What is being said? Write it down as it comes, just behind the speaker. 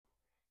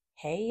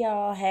Hey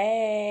y'all,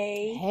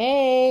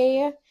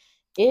 hey.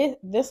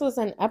 This was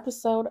an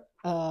episode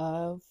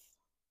of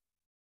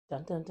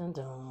Dun dun dun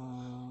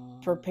dun.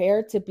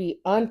 Prepared to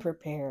be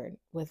Unprepared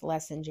with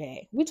Les and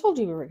Jay. We told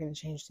you we were going to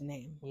change the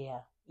name.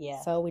 Yeah.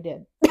 So we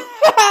did.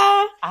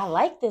 I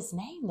like this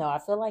name though. I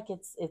feel like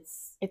it's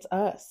us. It's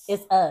us.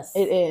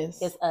 It is.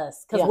 It's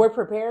us. Because we're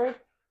prepared,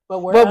 but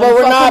we're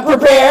not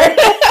prepared.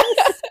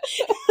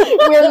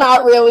 We're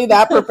not really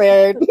that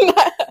prepared.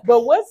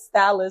 But what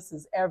stylist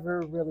is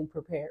ever really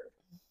prepared?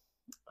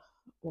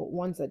 Well,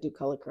 ones that do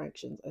color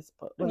corrections, I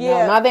suppose. Well,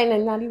 yeah. Not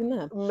even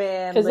them.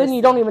 Man. Because then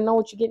you don't even know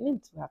what you're getting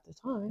into half the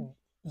time.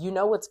 You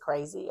know what's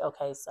crazy?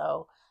 Okay,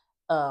 so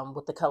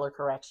with the color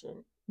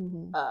correction,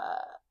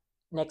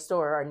 next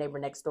door, our neighbor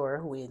next door,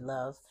 who we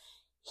love,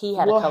 he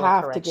had a color correction.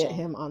 We'll have to get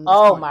him on this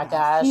podcast. My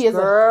gosh. He is a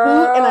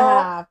hoot and a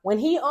half. When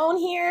he on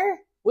here,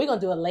 we're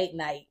going to do a late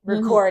night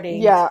recording.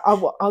 Yeah,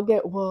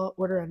 we'll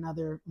order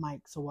another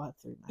mic, so we'll have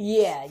 3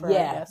 mics.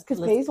 Yeah.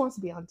 Because Paige wants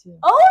to be on too.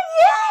 Oh,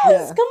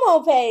 yes! Yeah. Come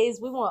on, Paige.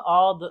 We want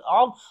all the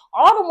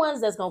ones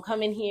that's going to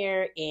come in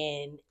here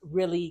and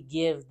really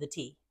give the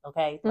tea,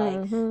 okay?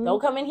 Like, don't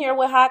come in here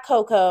with hot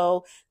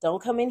cocoa. Don't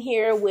come in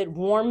here with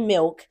warm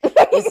milk.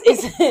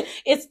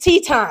 It's tea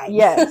time.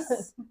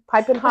 Yes.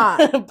 Piping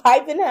hot.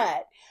 Piping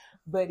hot.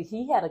 But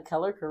he had a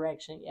color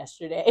correction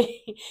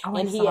yesterday,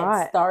 and he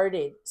had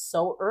started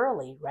so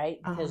early, right?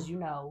 Because,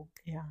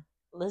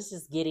 let's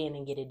just get in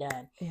and get it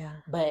done. Yeah.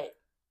 But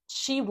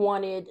she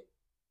wanted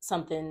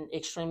something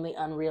extremely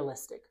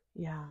unrealistic.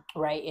 Yeah.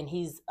 Right? And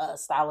he's a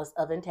stylist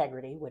of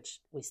integrity, which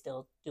we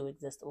still do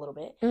exist a little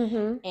bit.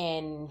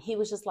 And he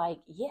was just like,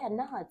 yeah,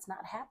 no, it's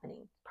not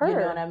happening. You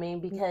know what I mean?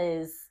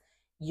 Because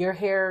your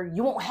hair,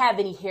 you won't have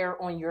any hair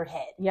on your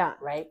head. Yeah.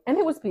 Right? And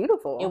it was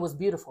beautiful. It was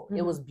beautiful.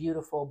 It was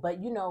beautiful. But,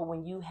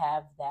 when you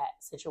have that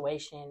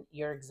situation,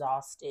 you're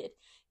exhausted.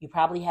 You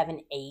probably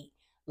haven't ate.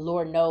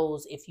 Lord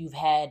knows if you've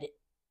had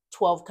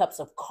 12 cups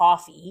of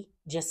coffee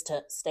just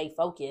to stay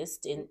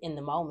focused in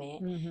the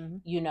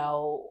moment,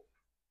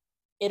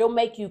 it'll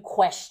make you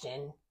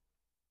question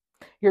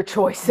your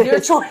choices.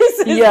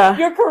 Yeah.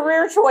 Your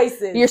career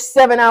choices. You're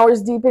 7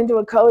 hours deep into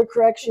a color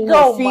correction.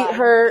 Your feet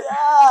hurt.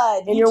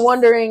 God. And you're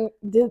wondering,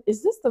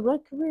 is this the right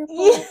career for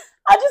me?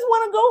 I just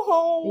want to go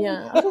home.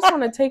 Yeah. I just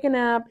want to take a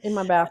nap in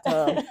my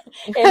bathtub.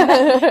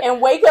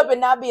 and wake up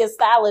and not be a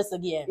stylist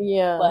again.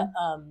 Yeah. But,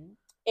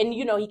 and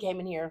he came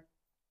in here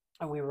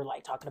and we were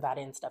like talking about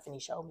it and stuff, and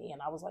he showed me,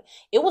 and I was like,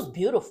 it was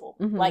beautiful.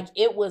 Like,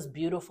 it was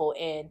beautiful.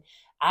 And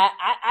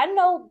I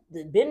know,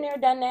 been there,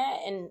 done that.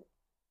 And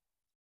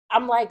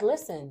I'm like,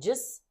 listen,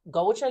 just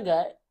go with your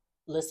gut.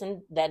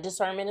 Listen, that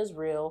discernment is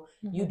real.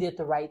 You did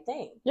the right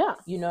thing. Yeah.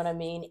 You know what I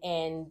mean?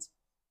 And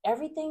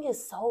everything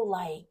is so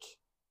like,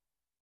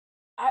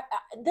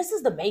 this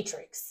is the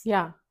Matrix.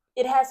 Yeah.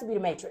 It has to be the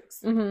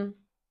Matrix. And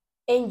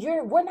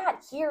we're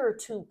not here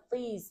to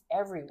please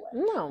everyone.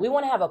 No. We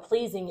want to have a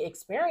pleasing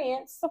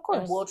experience. Of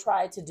course. And we'll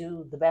try to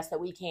do the best that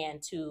we can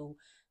to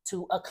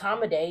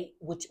accommodate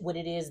what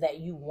it is that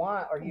you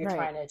want or you're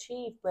trying to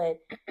achieve. But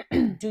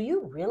do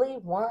you really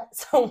want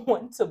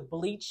someone to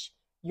bleach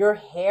your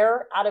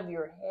hair out of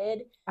your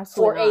head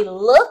for a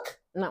look?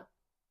 No.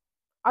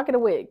 I'll get a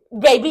wig.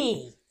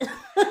 Baby.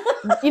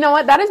 You know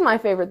what? That is my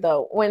favorite,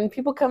 though. When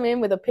people come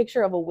in with a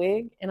picture of a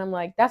wig, and I'm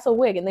like, that's a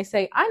wig. And they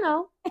say, I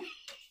know.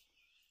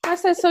 I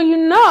said, so you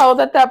know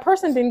that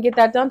person didn't get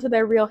that done to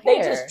their real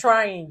hair. They just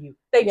trying you.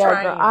 They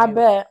trying girl, you. I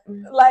bet.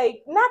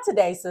 Like, not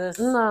today, sis.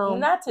 No.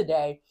 Not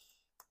today.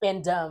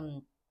 And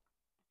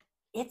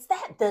it's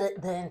that the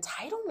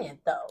entitlement,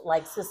 though.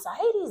 Like,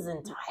 society's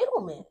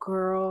entitlement.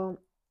 Girl,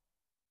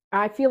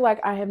 I feel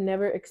like I have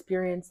never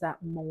experienced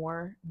that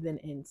more than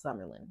in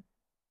Summerlin.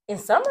 In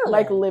Summerlin?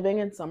 Like, living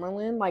in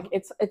Summerlin. Like,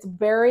 it's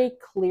very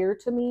clear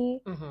to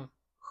me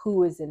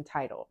who is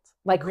entitled.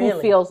 Like, who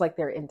feels like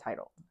they're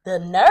entitled. The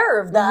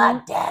nerve, the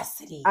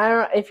audacity. I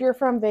don't know. If you're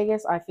from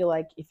Vegas, I feel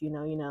like if you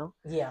know, you know.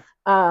 Yeah.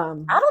 I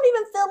don't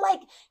even feel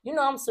like,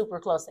 I'm super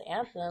close to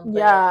Anthem. But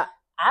yeah.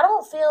 I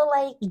don't feel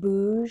like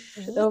bouge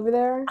over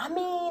there. I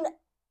mean,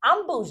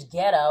 I'm bouge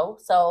ghetto,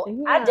 so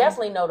I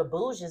definitely know the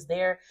bouge is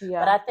there.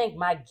 Yeah. But I think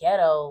my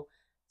ghetto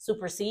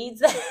supersedes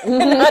that.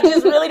 And I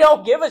just really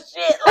don't give a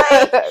shit.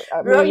 Like,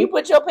 girl, you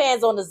put your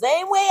pants on the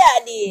same way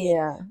I did.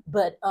 Yeah.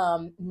 But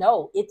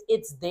no,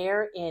 it's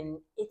there, and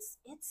it's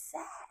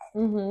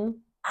sad.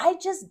 I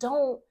just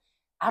don't.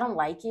 I don't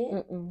like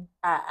it.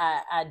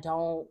 I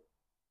don't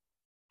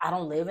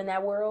live in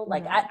that world.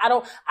 Like, I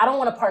don't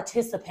want to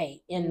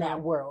participate in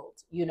that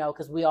world,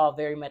 because we all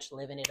very much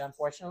live in it,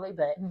 unfortunately.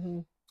 But,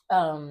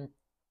 I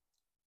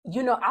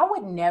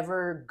would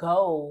never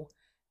go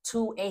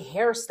to a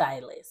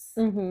hairstylist,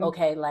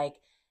 okay, like,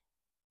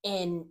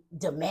 and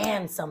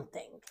demand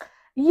something.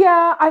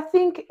 Yeah, I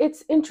think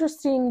it's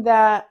interesting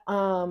that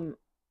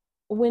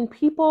when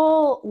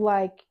people,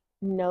 like,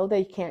 know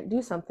they can't do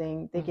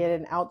something, they get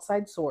an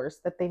outside source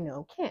that they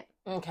know can.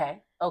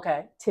 Okay.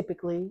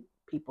 Typically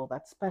people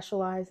that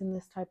specialize in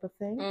this type of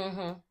thing.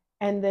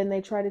 and then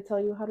they try to tell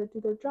you how to do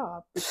their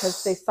job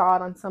because they saw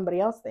it on somebody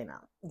else they know.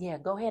 Yeah,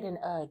 go ahead and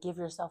give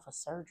yourself a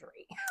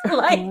surgery.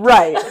 Like,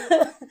 right.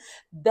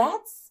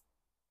 That's,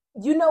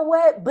 you know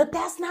what? But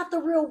that's not the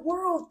real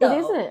world, though. It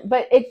isn't.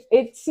 But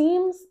it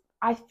seems,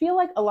 I feel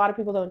like a lot of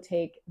people don't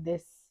take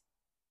this,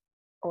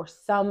 or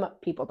some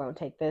people don't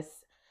take this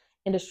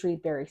industry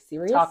very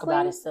seriously. Talk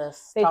about it,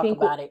 sis. They think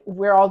about it.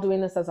 We're all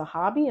doing this as a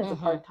hobby, as a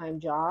part-time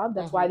job.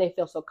 That's why they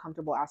feel so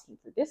comfortable asking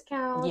for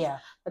discounts. Yeah.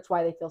 That's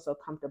why they feel so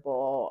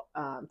comfortable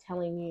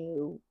telling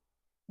you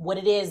what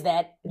it is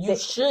that you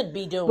should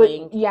be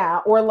doing. But, yeah,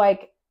 or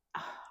like,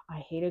 I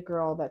hate a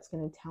girl that's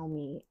going to tell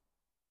me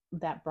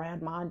that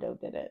Brad Mondo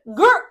did it.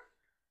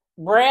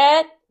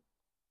 Brad,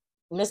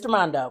 Mr.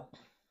 Mondo.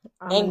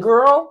 And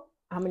girl,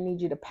 I'm going to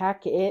need you to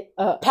pack it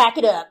up. Pack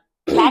it up.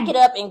 Pack it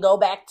up and go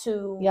back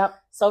to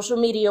social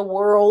media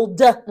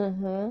world.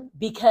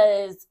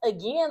 Because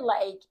again,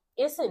 like,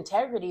 it's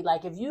integrity.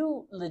 Like, if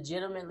you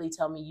legitimately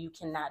tell me you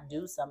cannot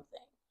do something,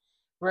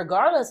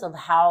 regardless of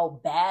how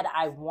bad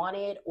I want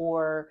it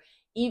or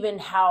even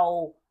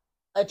how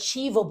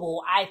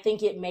achievable I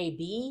think it may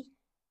be,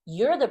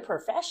 you're the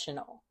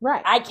professional.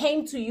 Right. I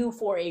came to you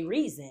for a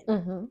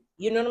reason.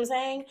 You know what I'm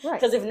saying?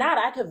 Right. Because if not,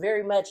 I could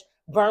very much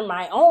burn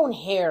my own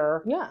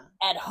hair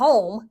at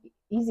home.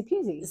 Easy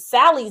peasy.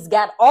 Sally's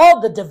got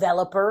all the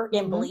developer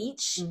in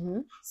bleach.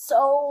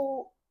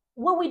 So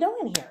what are we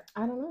doing here?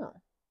 I don't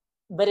know.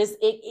 But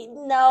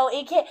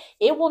it can't.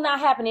 It will not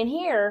happen in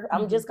here.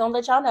 I'm just gonna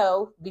let y'all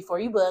know before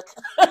you book.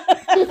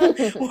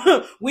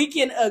 We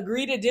can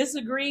agree to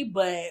disagree,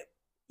 but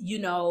we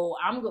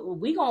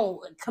gonna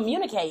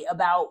communicate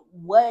about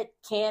what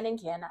can and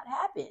cannot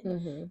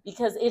happen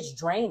because it's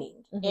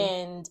draining.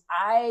 And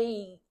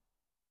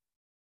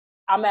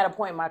I'm at a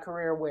point in my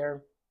career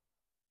where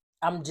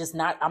I'm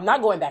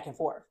not going back and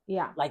forth.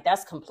 Yeah, like,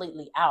 that's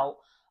completely out.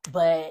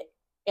 But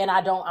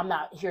I'm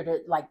not here to,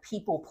 like,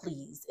 people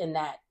please in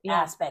that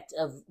aspect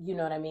of, you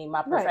know what I mean,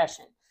 my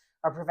profession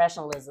or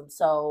professionalism.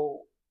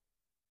 So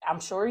I'm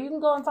sure you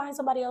can go and find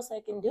somebody else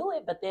that can do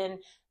it, but then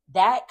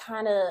that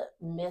kind of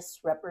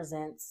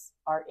misrepresents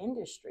our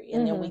industry.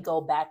 And then we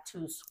go back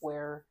to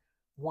square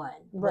one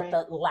with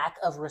the lack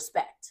of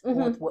respect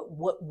with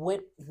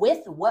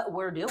what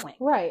we're doing.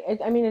 Right.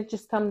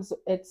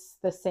 It's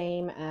the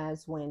same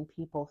as when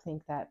people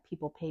think that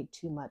people paid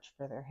too much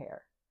for their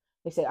hair.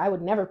 They say, I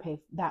would never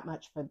pay that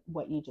much for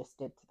what you just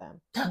did to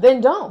them.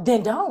 Then don't.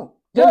 Then don't.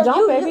 Then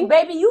don't, baby.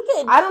 Baby, you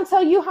can. I don't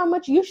tell you how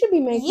much you should be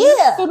making.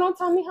 Yeah. So don't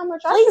tell me how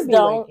much I should be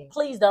making.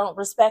 Please don't.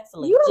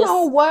 Respectfully. You don't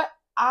know what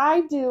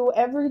I do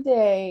every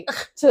day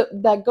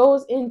that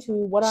goes into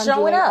what I'm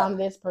doing on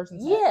this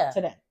person's head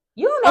today.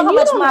 You don't know how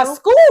much my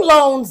school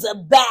loans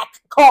back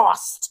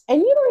cost.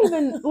 And you don't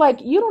even,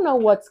 you don't know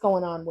what's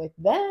going on with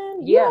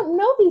them. You don't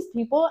know these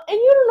people, and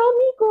you don't know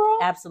me, girl.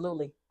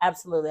 Absolutely.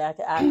 Absolutely.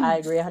 I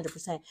agree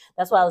 100%.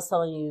 That's why I was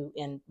telling you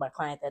and my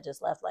client that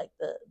just left, like,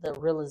 the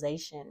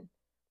realization,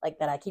 like,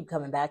 that I keep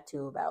coming back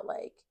to about,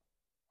 like,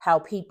 how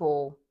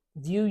people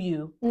view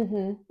you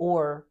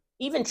or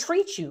even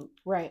treat you.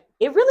 Right.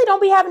 It really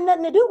don't be having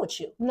nothing to do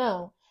with you.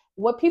 No.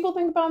 What people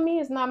think about me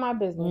is not my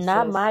business.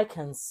 Not my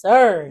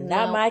concern. No.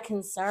 Not my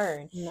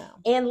concern. No.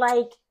 And,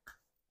 like,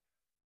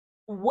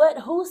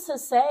 who's to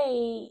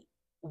say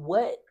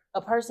what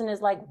a person is,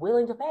 like,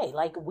 willing to pay?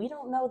 Like, we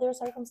don't know their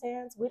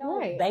circumstance. We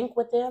don't bank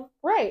with them.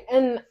 Right.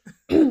 And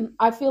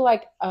I feel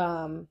like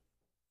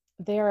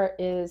there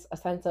is a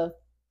sense of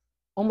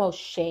almost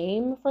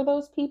shame for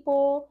those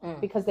people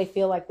because they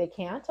feel like they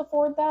can't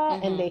afford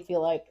that and they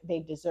feel like they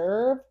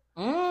deserve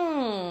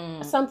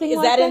something. Is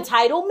like that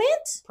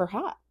entitlement?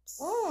 Perhaps.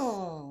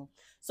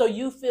 So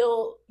you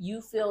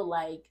feel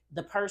like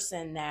the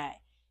person that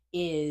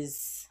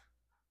is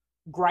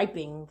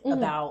griping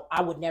about,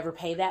 I would never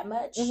pay that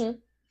much,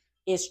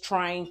 is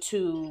trying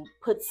to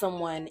put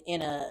someone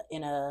in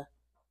a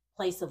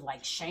place of,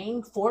 like,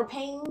 shame for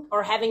paying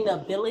or having the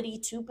ability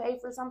to pay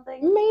for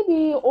something?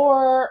 Maybe,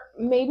 or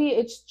maybe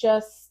it's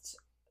just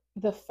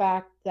the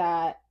fact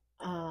that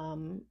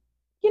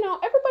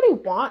everybody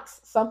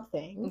wants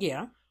something.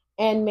 Yeah.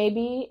 And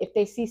maybe if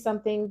they see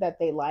something that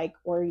they like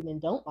or even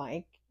don't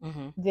like,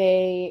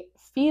 they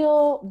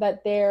feel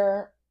that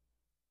they're,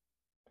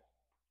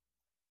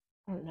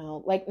 I don't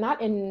know, like,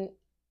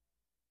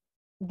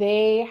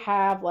 they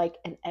have, like,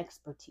 an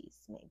expertise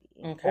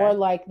maybe. Okay. Or,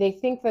 like, they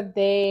think that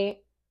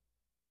they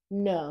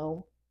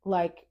know,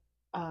 like,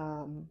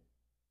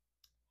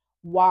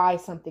 why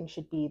something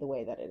should be the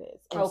way that it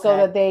is. And so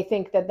that they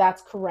think that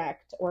that's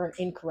correct or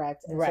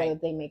incorrect. And so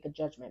that they make a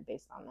judgment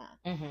based on that.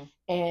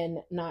 And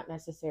not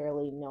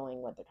necessarily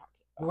knowing what they're talking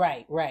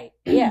about. Right.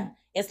 Yeah.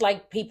 It's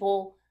like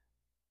people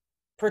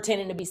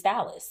pretending to be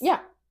stylists.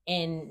 Yeah.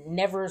 And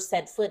never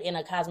set foot in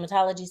a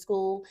cosmetology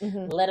school,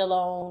 let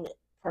alone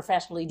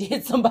professionally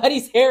did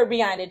somebody's hair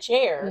behind a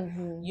chair,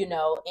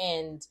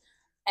 and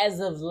as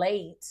of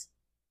late,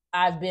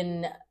 I've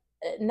been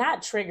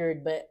not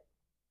triggered, but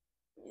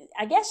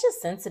I guess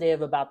just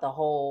sensitive about the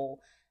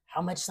whole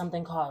how much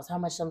something costs.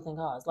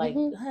 Like,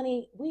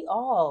 honey, we're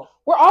all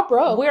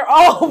broke. We're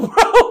all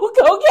broke,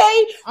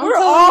 okay? We're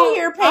all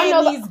here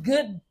paying these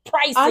good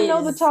prices. I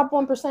know the top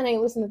 1%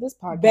 ain't listening to this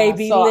podcast,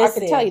 baby. so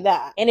listen. I can tell you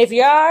that. And if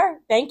you are,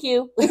 thank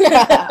you.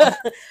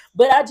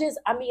 But I'm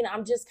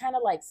just kind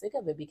of like sick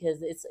of it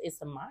because it's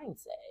a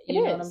mindset.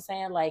 You know what I'm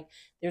saying? Like,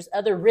 there's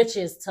other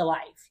riches to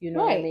life. You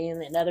know what I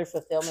mean? And other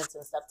fulfillments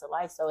and stuff to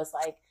life. So it's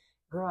like,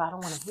 girl, I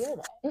don't want to hear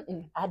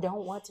that. I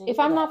don't want to hear If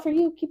I'm not for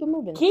you, keep it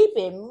moving. Keep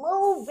it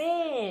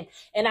moving.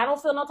 And I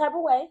don't feel no type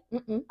of way.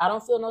 I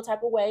don't feel no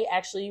type of way.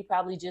 Actually, you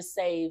probably just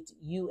saved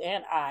you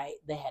and I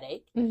the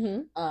headache.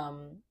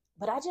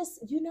 But I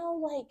just,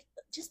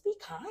 just be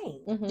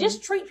kind.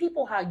 Just treat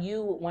people how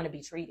you want to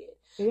be treated.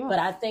 Yeah. But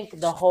I think I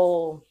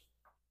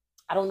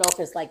don't know if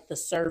it's like the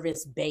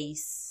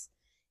service-based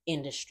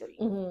industry.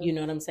 You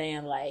know what I'm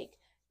saying? Like,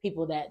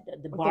 people that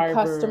the barbers,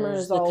 the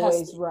customers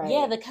always right.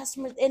 Yeah, the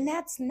customers, and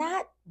that's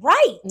not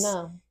right.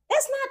 No,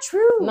 that's not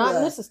true. Not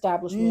in this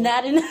establishment.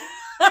 Not in.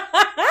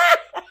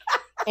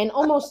 And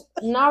almost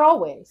not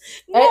always.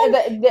 No.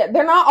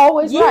 They're not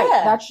always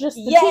right. That's just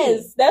the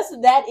tea.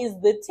 That is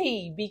the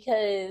tea,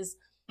 because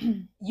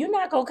you're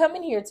not gonna come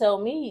in here and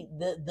tell me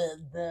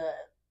the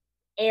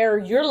air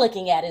you're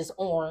looking at is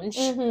orange.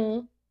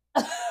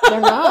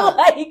 They're not.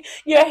 Like,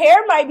 your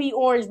hair might be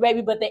orange,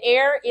 baby, but the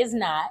air is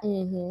not.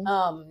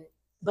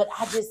 But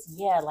I just,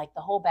 like the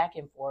whole back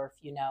and forth,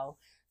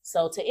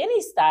 So to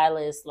any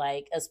stylist,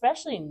 like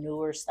especially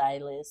newer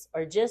stylists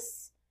or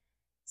just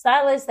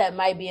stylists that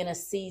might be in a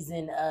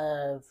season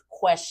of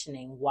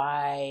questioning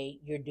why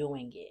you're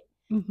doing it,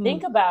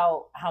 think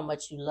about how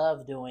much you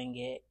love doing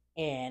it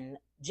and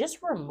just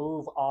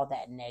remove all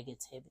that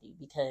negativity,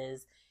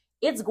 because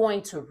it's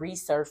going to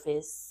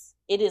resurface.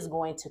 It is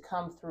going to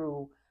come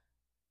through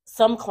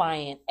some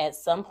client at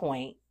some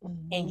point,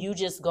 and you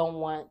just gonna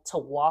want to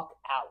walk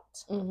out.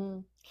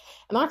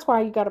 And that's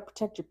why you got to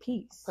protect your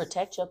peace.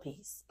 Protect your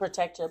peace.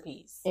 Protect your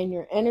peace. And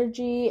your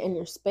energy and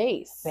your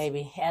space.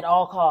 Baby, at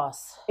all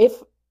costs.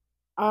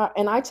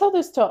 And I tell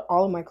this to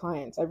all of my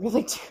clients. I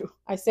really do.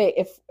 I say,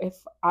 if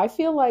I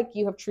feel like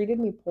you have treated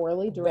me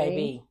poorly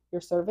during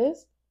your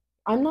service,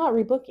 I'm not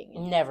rebooking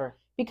you. Never.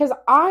 Because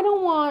I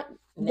don't want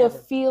the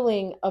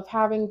feeling of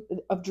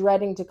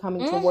dreading to come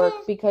into work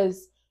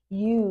because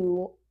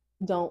you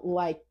don't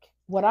like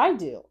what I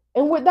do.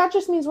 And that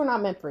just means we're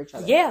not meant for each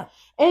other. Yeah.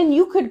 And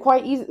you could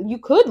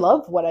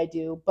love what I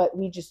do, but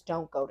we just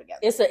don't go together.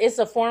 It's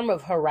a form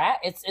of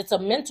it's a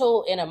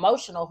mental and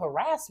emotional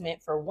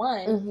harassment, for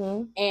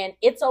one. And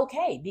it's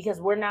okay, because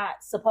we're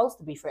not supposed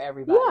to be for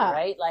everybody,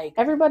 right? Like,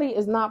 everybody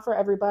is not for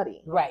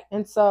everybody. Right.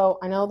 And so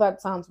I know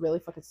that sounds really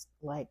fucking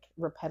like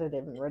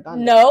repetitive and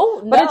redundant.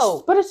 No.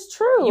 But it's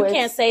true. You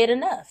can't say it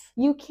enough.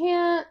 You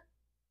can't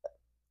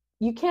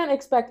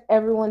expect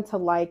everyone to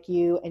like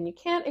you, and you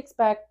can't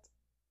expect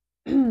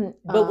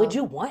but would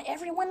you want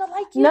everyone to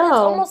like you? No. It's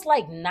almost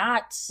like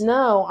not.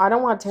 No, I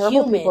don't want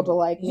terrible people to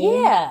like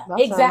me. Yeah, that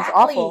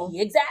exactly. Awful.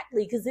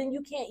 Exactly. Because then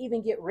you can't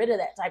even get rid of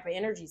that type of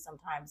energy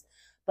sometimes.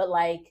 But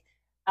like,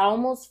 I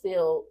almost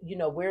feel,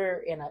 we're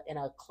in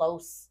a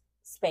close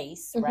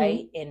space,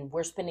 right? And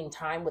we're spending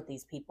time with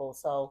these people.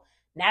 So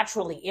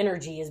naturally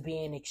energy is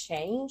being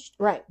exchanged.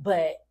 Right.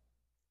 But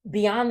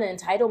beyond the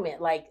entitlement,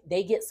 like,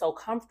 they get so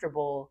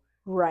comfortable.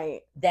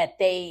 Right. That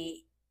they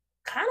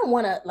kind of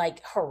want to like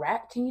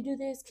harass. Can you do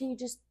this? Can you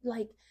just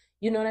like,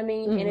 you know what I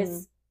mean?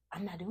 And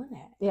I'm not doing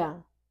that. Yeah.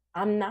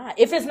 I'm not.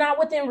 If it's not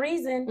within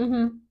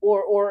reason,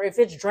 or if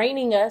it's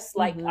draining us,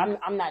 like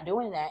I'm not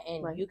doing that.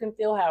 And you can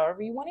feel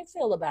however you want to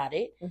feel about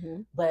it.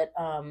 But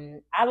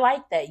I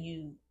like that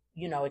you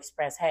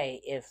express,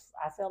 hey, if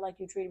I feel like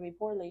you treated me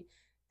poorly,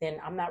 then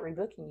I'm not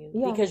rebooking you.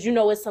 Yeah. Because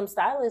it's some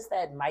stylists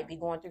that might be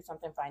going through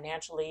something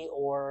financially,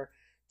 or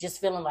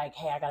just feeling like,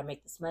 hey, I got to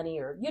make this money,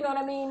 or you know what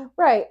I mean?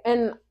 Right.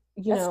 And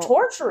that's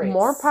torturous.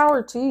 More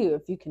power to you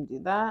if you can do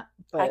that.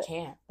 But I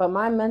can't. But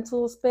my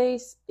mental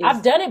space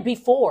I've done it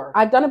before.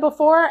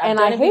 And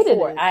I hated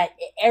it.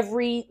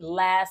 Every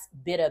last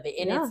bit of it.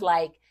 And it's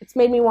like, it's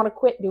made me want to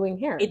quit doing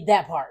hair.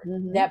 That part.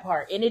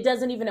 And it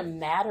doesn't even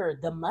matter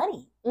the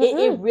money.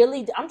 It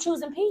really, I'm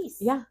choosing peace.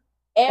 Yeah.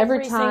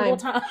 Every single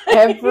time.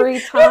 Every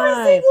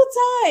single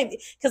time.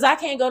 Because I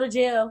can't go to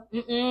jail.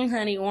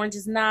 Honey, orange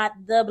is not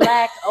the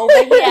black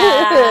over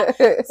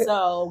here.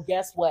 So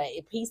guess what?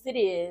 Peace it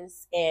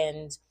is.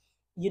 And,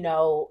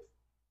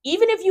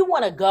 even if you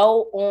want to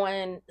go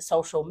on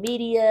social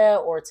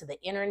media or to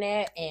the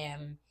internet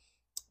and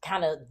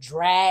kind of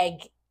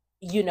drag,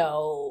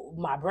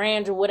 my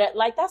brand or whatever,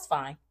 like, that's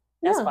fine.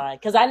 That's fine.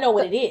 Because I know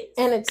what it is.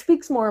 And it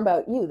speaks more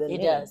about you than me.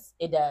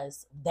 It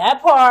does.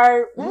 That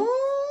part...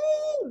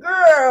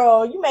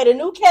 girl, you made a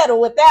new kettle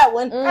with that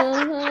one.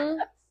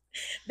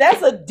 That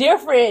is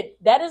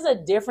a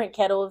different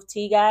kettle of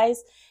tea,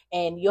 guys,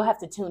 and you'll have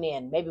to tune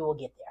in. Maybe we'll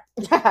get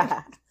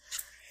there.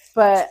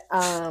 But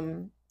I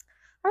don't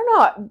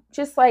know,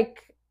 just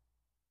like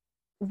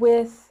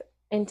with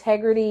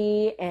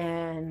integrity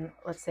and,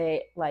 let's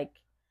say, like,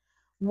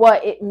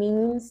 what it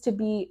means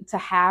to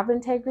have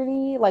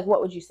integrity, like, what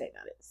would you say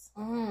that is?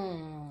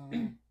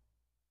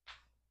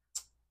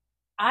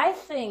 I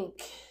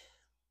think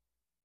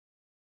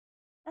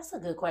that's a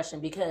good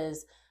question,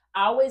 because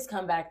I always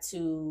come back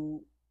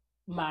to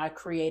my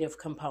creative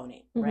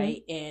component,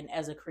 right? And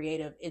as a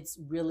creative, it's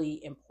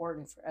really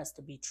important for us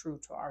to be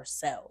true to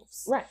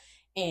ourselves. Right.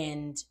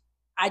 And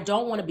I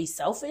don't want to be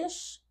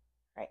selfish,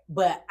 right,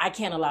 but I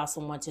can't allow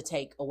someone to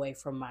take away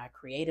from my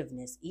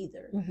creativeness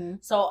either.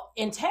 So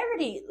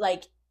integrity,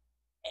 like,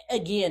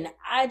 again,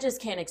 I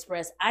just can't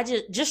express, I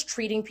just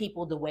treating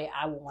people the way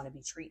I would want to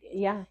be treated.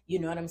 Yeah. You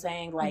know what I'm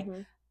saying? Like,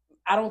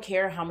 I don't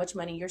care how much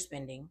money you're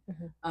spending.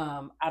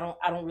 I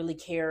don't really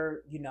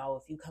care, you know,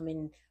 if you come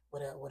in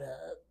with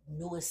a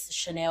newest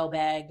Chanel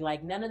bag,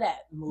 like, none of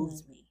that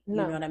moves me. You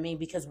know what I mean?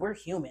 Because we're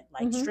human.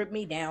 Like, strip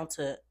me down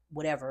to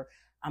whatever.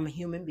 I'm a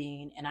human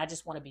being, and I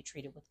just want to be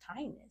treated with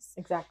kindness.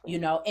 Exactly. You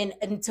know,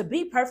 and to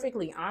be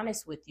perfectly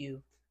honest with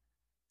you,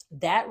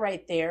 that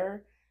right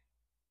there,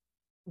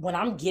 when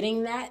I'm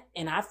getting that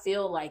and I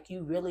feel like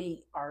you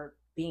really are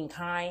being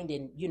kind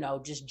and, you know,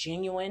 just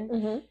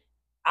genuine,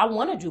 I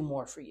want to do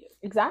more for you.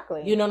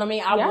 Exactly. You know what I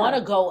mean? I want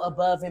to go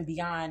above and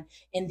beyond,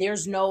 and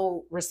there's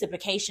no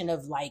reciprocation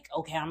of like,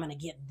 okay, I'm going to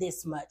get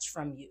this much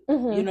from you.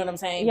 You know what I'm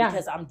saying? Yeah.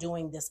 Because I'm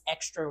doing this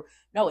extra.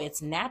 No,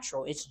 it's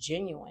natural. It's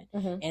genuine.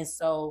 And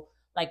so,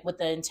 like, with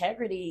the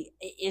integrity,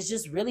 it's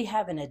just really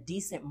having a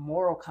decent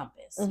moral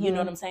compass. You know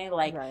what I'm saying?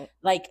 Like,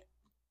 like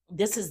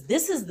this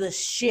is the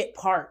shit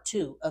part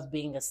too of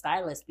being a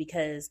stylist,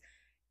 because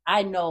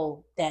I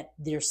know that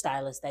there's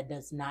stylists that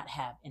does not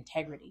have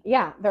integrity.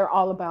 Yeah, they're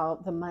all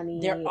about the money.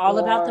 They're all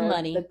about the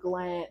money,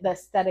 the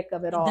aesthetic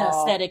of it all. The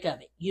aesthetic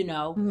of it, you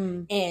know,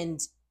 and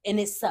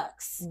it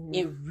sucks.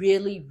 It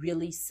really,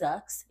 really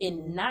sucks.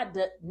 And not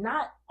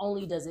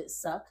only does it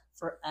suck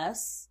for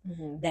us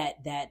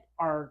that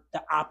are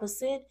the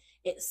opposite,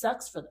 it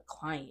sucks for the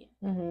client,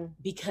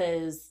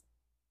 because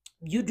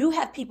you do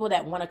have people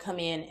that want to come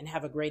in and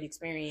have a great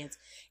experience,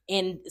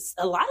 and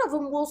a lot of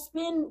them will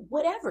spend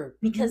whatever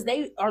because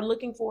they are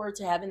looking forward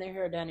to having their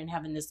hair done and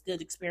having this good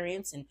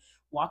experience and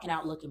walking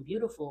out looking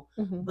beautiful.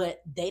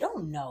 But they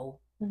don't know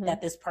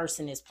that this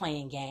person is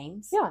playing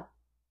games. Yeah.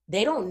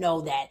 They don't know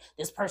that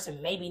this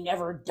person maybe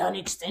never done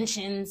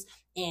extensions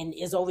and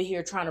is over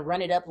here trying to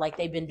run it up like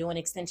they've been doing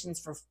extensions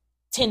for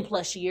 10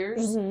 plus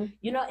years,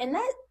 you know, and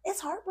that it's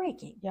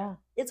heartbreaking. Yeah.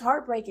 It's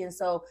heartbreaking.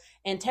 So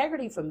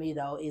integrity for me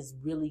though is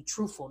really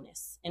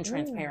truthfulness and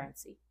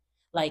transparency.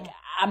 Like,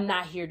 I'm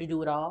not here to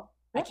do it all.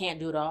 I can't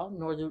do it all,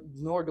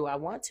 nor do I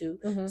want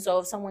to. So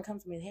if someone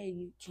comes to me,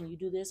 hey, can you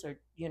do this? Or,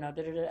 you know,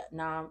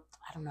 nah,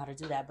 I don't know how to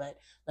do that, but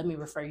let me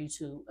refer you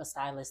to a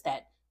stylist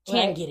that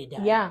can get it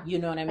done. Yeah. You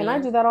know what I mean? And I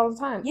do that all the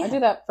time. Yeah. I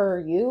do that for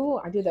you.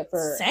 I do that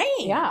for... Same.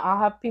 Yeah. I'll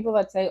have people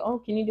that say, oh,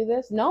 can you do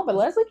this? No, but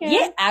Leslie can.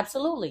 Yeah,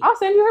 absolutely. I'll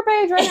send you her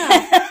page right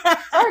now.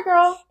 Sorry,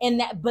 girl. And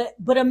that,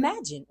 but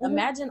imagine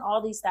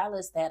all these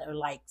stylists that are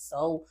like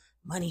so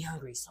money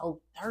hungry, so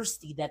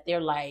thirsty that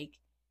they're like,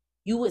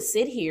 you would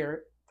sit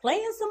here, play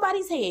in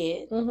somebody's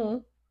head,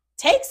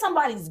 take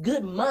somebody's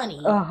good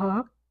money,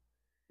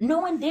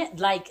 knowing that,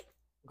 like,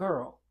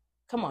 girl,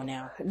 come on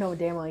now. Knowing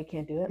damn well you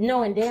can't do it.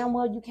 Knowing damn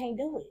well you can't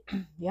do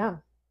it. Yeah.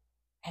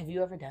 Have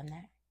you ever done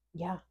that?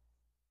 Yeah.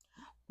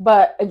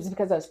 But it was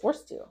because I was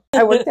forced to.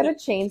 I worked at a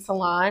chain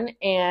salon,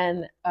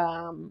 and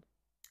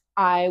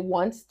I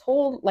once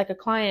told like a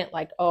client,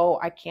 like, oh,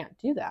 I can't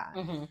do that.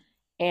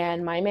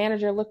 And my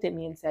manager looked at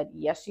me and said,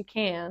 yes, you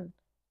can.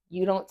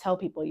 You don't tell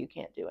people you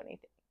can't do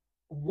anything.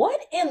 What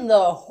in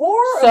the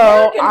horror?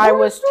 So I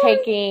was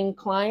taking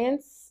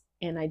clients,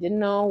 and I didn't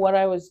know what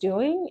I was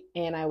doing,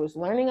 and I was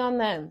learning on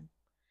them.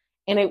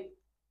 And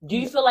do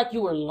you feel like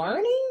you were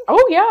learning?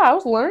 Oh yeah, I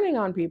was learning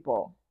on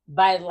people.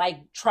 By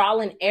like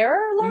trial and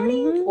error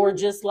learning, or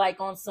just like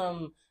on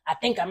some, I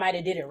think I might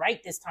have did it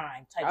right this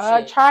time type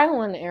shit?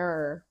 Trial and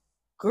error.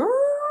 Girl.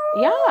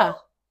 Yeah.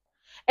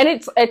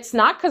 And it's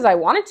not because I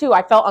wanted to.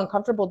 I felt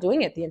uncomfortable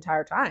doing it the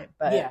entire time.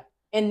 But yeah.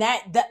 And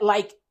that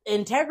like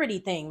integrity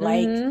thing,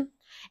 like.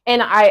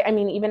 And I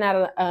mean, even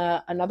at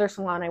another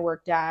salon I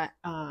worked at,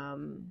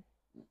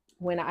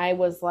 when I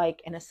was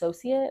like an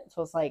associate,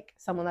 so it's like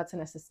someone that's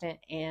an assistant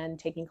and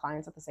taking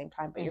clients at the same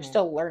time, but you're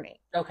still learning.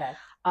 Okay.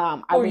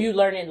 Or you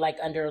learning like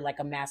under like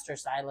a master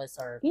stylist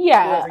or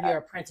whoever you're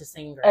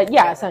apprenticing. Or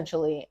yeah,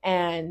 essentially.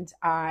 And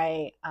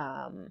I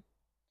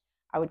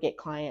would get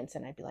clients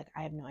and I'd be like,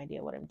 I have no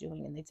idea what I'm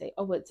doing. And they'd say,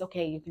 oh, it's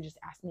okay. You can just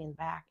ask me in the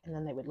back. And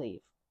then they would leave.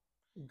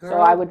 Girl, so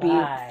I would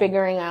be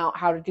figuring out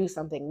how to do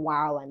something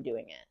while I'm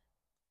doing it.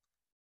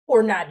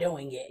 Or not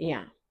doing it.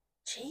 Yeah.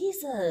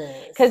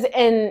 Jesus. Because,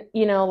 and,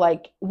 you know,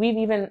 like we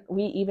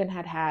even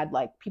had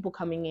like people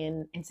coming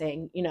in and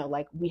saying, you know,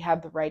 like we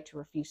have the right to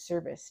refuse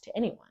service to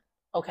anyone.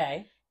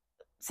 Okay.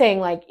 Saying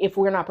like, if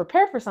we're not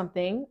prepared for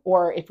something,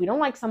 or if we don't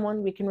like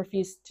someone, we can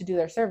refuse to do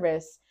their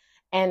service.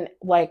 And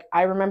like,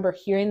 I remember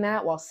hearing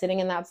that while sitting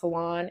in that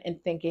salon and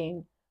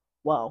thinking,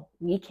 well,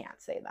 we can't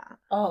say that.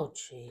 Oh,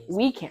 jeez.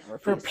 We can't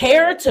refuse.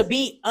 Prepare to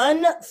be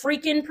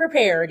unfreaking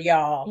prepared,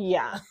 y'all.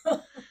 Yeah.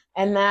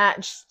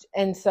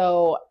 And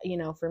so, you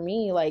know, for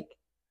me, like,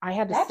 I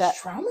had to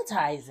That's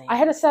traumatizing. I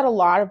had to set a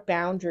lot of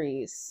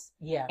boundaries.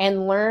 Yeah.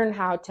 And learn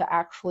how to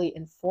actually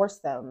enforce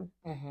them.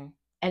 Mm-hmm.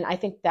 And I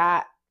think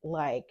that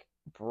like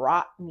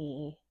brought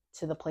me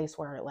to the place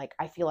where like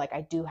I feel like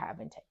I do have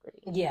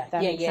integrity. Yeah.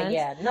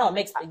 Yeah. No, it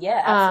makes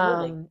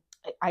absolutely.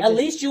 At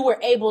least you were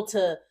able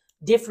to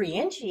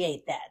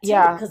differentiate that too.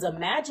 Yeah. Because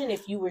imagine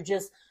if you were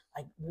just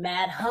like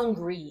mad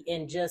hungry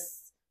and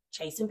just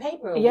chasing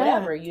paper or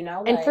whatever, you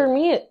know. And for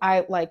me,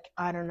 I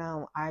don't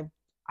know.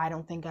 I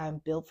don't think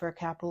I'm built for a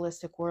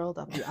capitalistic world.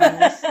 I'll be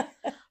honest.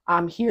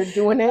 I'm here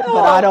doing it, but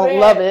I don't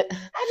love it.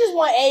 I just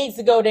want eggs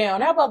to go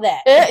down. How about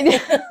that?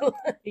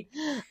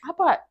 I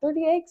bought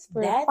 30 eggs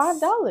for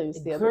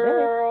 $5 the other day.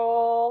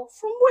 Girl,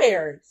 from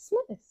where?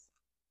 Smith's.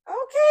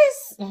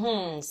 Okay.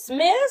 Mm-hmm.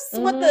 Smith's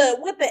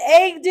with the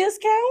egg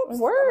discounts.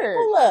 Word.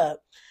 Pull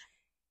up.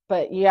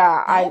 But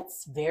yeah,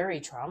 that's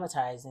very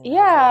traumatizing.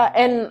 Yeah,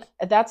 and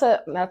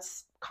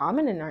that's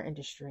common in our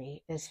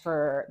industry is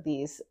for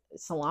these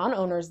salon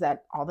owners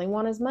that all they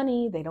want is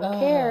money. They don't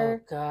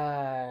care. Oh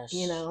gosh.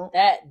 You know.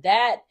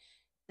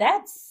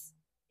 That's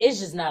it's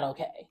just not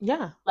okay.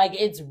 Yeah. Like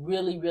it's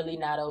really, really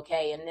not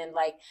okay. And then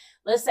like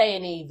let's say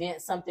in an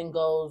event something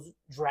goes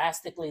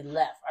drastically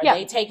left. Are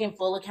they taking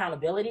full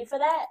accountability for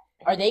that?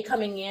 Are they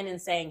coming in and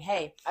saying,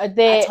 "Hey,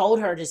 I told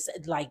her to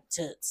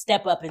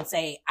step up and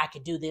say I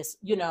could do this,"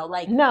 you know,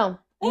 like No,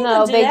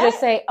 they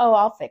just say, "Oh,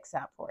 I'll fix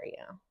that for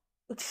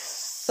you."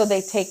 So they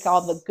take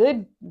all the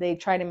good, they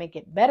try to make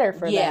it better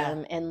for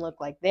them and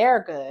look like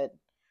they're good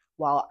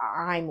while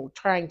I'm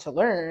trying to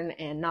learn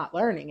and not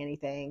learning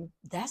anything.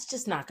 That's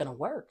just not going to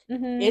work.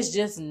 Mm-hmm. It's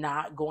just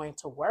not going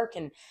to work.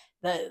 And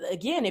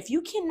again, if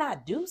you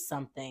cannot do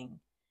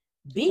something,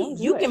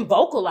 you can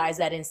vocalize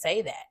that and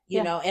say that,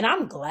 you know, and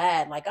I'm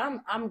glad, like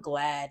I'm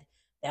glad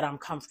that I'm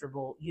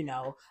comfortable, you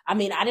know. I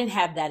mean, I didn't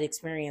have that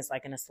experience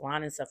like in a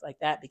salon and stuff like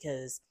that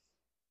because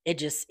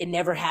it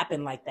never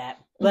happened like that.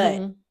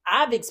 But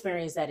I've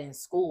experienced that in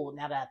school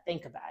now that I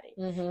think about it.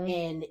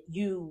 And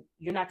you're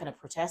not going to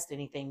protest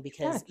anything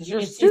because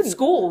it's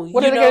school.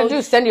 What are they going to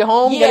do? Send you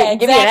home? Yeah,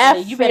 give you an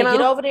F? You better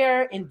get over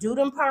there and do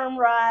them perm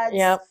rods.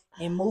 Yep.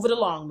 And move it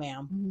along,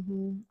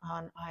 ma'am.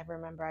 I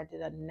remember I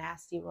did a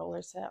nasty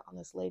roller set on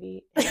this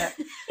lady.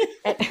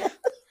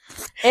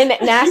 And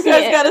nasty. You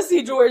guys got to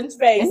see Jordan's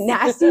face.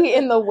 Nasty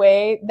in the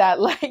way that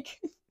like.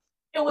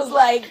 It was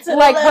like to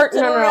like the left,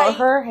 no,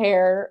 her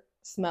hair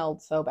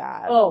smelled so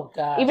bad. Oh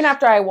god! Even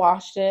after I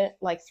washed it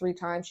like 3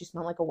 times, she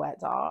smelled like a wet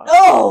dog.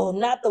 Oh,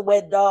 not the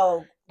wet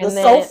dog. The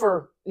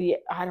sulfur. Yeah,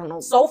 I don't know.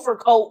 Sulfur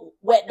coat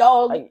wet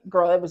dog.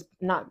 Girl, it was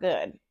not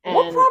good. And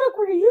what product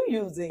were you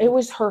using? It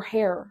was her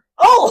hair.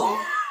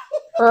 Oh,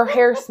 her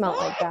hair smelled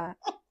like that.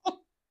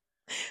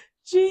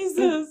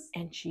 Jesus.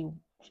 And she.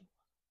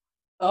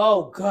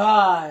 Oh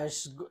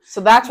gosh.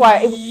 So that's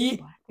why.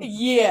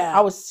 Yeah.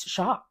 I was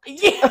shocked.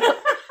 Yeah.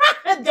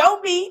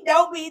 Don't be.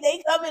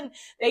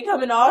 They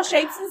come in all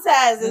shapes and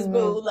sizes,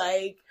 boo.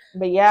 Like.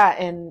 But yeah,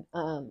 and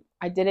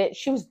I did it.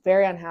 She was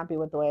very unhappy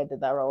with the way I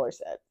did that roller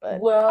set. But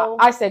well,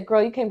 I said,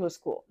 "Girl, you came to a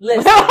school.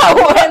 Listen,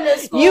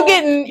 you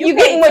getting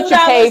what you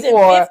paid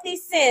for. 50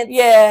 cents.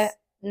 Yeah.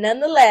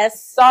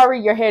 Nonetheless,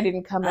 sorry your hair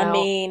didn't come out. I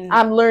mean,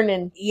 I'm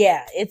learning.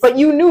 Yeah, but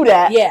you knew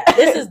that. Yeah,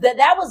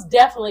 that was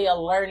definitely a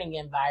learning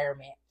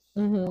environment.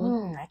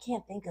 I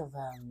can't think of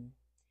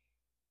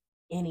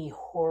any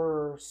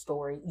horror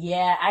story.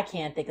 Yeah, I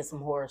can think of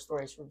some horror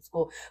stories from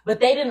school, but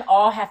they didn't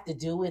all have to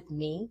do with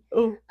me.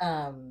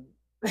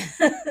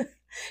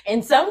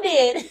 And some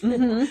did,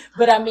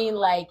 but I mean,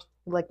 like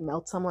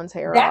melt someone's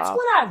hair that's off.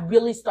 when I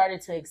really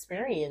started to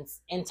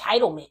experience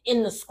entitlement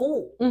in the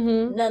school.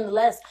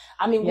 Nonetheless,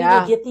 I mean, we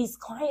would get these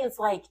clients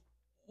like,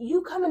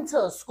 you come into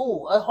a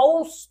school, a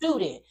whole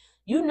student,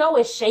 you know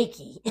it's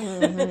shaky,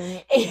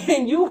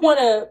 and you want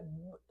to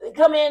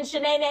come in,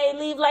 Shanae,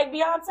 leave like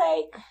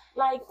Beyonce.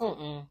 Like,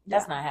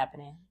 that's not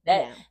happening.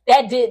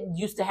 That did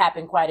used to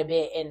happen quite a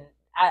bit, and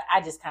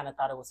I just kind of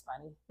thought it was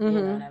funny. You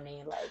know what I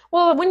mean? Like,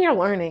 well, when you're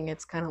learning,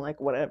 it's kind of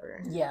like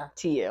whatever. Yeah.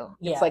 To you,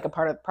 it's like a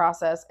part of the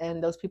process,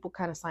 and those people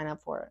kind of sign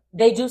up for it.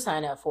 They do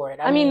sign up for it.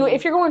 I mean,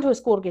 if you're going to a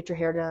school to get your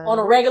hair done on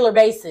a regular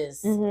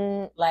basis,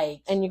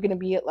 like, and you're gonna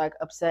be like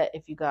upset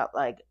if you got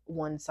like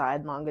one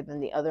side longer than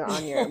the other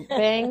on your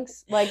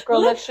bangs, like, girl,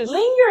 let's just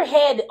lean your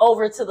head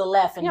over to the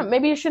left, and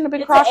maybe you shouldn't have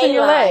been crossing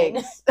your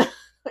legs.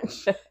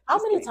 How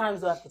many times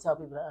do I have to tell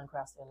people to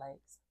uncross their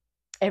legs?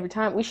 Every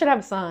time. We should have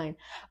a sign.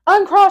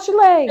 Uncross your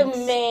legs.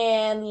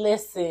 Man,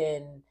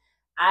 listen.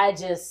 I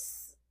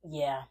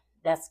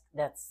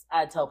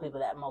tell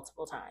people that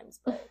multiple times.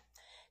 But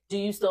do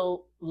you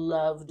still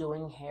love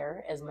doing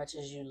hair as much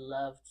as you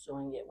loved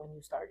doing it when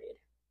you started?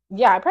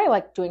 Yeah, I probably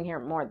like doing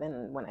hair more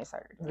than when I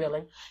started.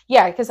 Really?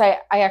 Yeah, because I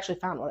actually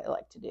found what I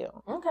like to do.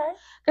 Okay.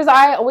 Because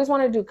I always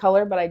wanted to do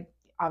color, but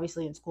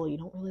obviously in school you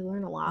don't really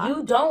learn a lot.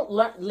 You don't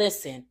learn.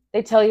 Listen.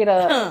 They tell you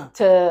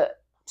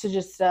to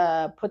just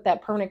put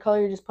that permanent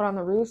color you just put on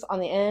the roots on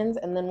the ends,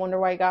 and then wonder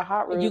why you got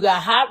hot roots. You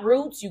got hot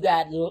roots. You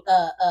got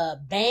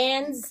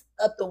bands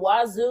up the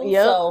wazoo.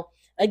 Yep. So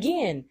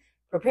again,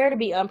 prepare to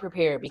be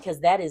unprepared, because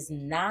that is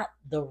not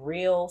the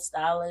real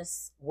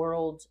stylist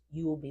world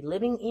you will be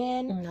living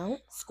in. No.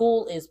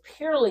 School is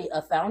purely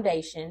a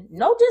foundation.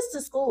 No diss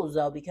to schools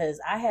though,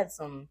 because I had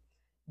some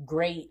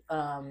great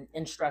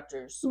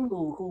instructors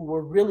who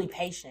were really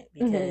patient,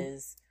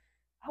 because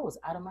I was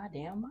out of my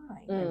damn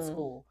mind in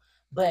school.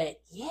 But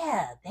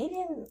yeah, they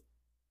didn't.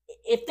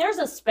 If there's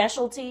a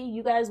specialty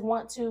you guys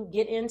want to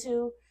get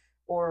into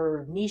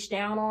or niche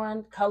down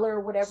on, color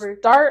or whatever,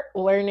 start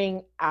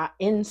learning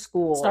in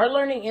school. Start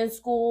learning in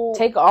school.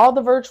 Take all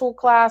the virtual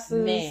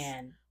classes.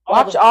 Man,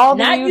 watch all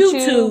the not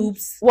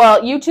YouTubes.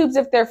 Well, YouTubes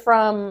if they're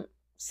from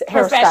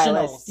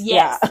professionals.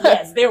 Yes,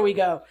 yes, there we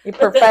go.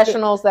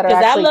 Professionals that are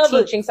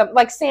actually teaching something.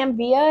 Like Sam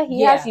Villa,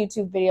 he has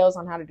YouTube videos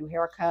on how to do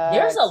haircuts.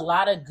 There's a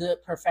lot of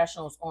good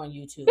professionals on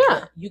YouTube.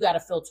 Yeah, you got to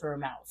filter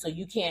them out. So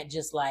you can't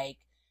just like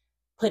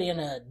put in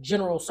a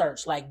general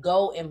search. Like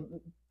go and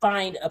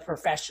find a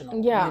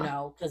professional. Yeah, you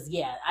know, because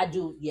I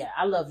do. Yeah,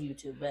 I love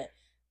YouTube, but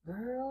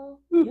girl,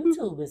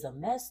 YouTube is a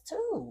mess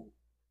too.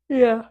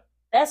 Yeah,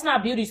 that's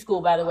not beauty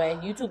school, by the way.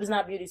 YouTube is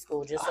not beauty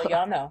school. Just so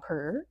y'all know.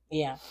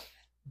 Yeah.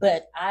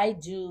 But I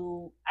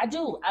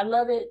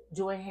love it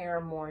doing hair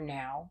more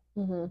now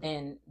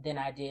than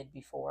I did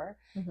before.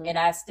 And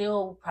I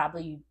still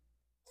probably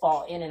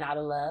fall in and out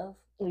of love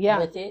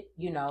with it,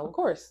 you know. Of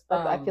course.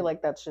 I feel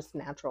like that's just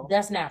natural.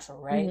 That's natural,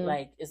 right?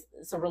 Like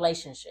it's a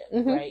relationship,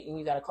 right? And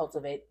you got to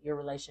cultivate your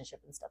relationship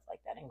and stuff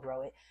like that and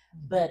grow it.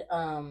 But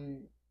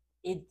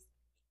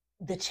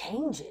the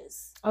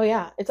changes. Oh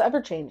yeah, it's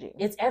ever changing.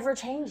 It's ever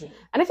changing.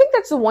 And I think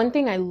that's the one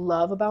thing I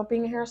love about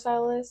being a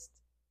hairstylist.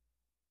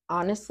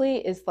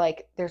 Honestly, is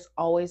like there's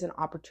always an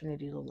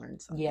opportunity to learn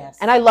something. Yes.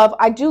 And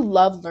I do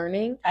love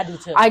learning. I do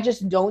too. I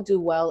just don't do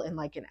well in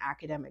like an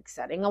academic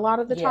setting a lot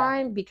of the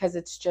time, because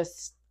it's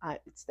just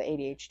it's the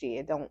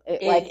ADHD.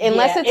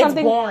 Unless it's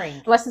something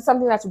boring. Unless it's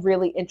something that's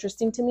really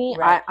interesting to me,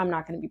 right. I'm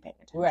not going to be paying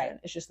attention. Right.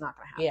 It's just not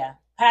going to happen. Yeah.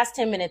 Past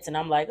 10 minutes and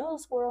I'm like, oh,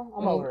 squirrel,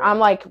 I'm over it. I'm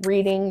like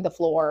reading the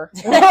floor.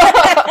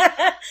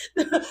 The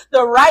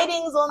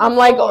writings on the I'm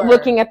floor. like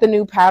looking at the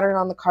new pattern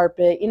on the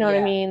carpet. You know what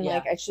I mean? Yeah.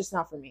 Like it's just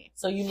not for me.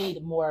 So you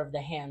need more of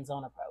the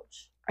hands-on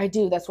approach. I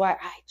do. That's why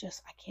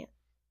I can't.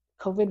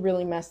 COVID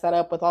really messed that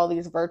up with all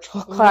these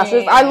virtual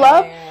classes.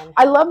 Man.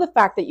 I love the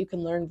fact that you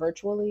can learn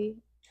virtually.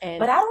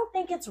 But I don't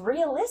think it's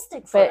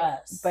realistic for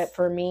us. But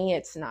for me,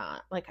 it's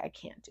not. Like I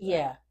can't do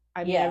that.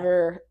 I've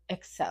never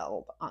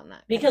excelled on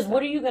that. Because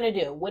what are you going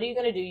to do? What are you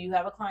going to do? You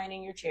have a client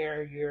in your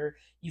chair.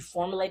 You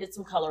formulated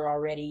some color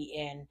already,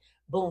 and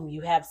boom,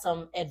 you have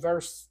some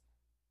adverse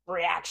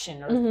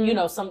reaction, or you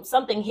know,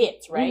 something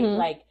hits, right?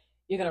 Like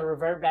you're going to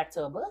revert back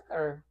to a book,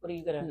 or what are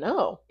you going to?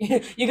 No,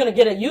 you're going to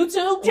get a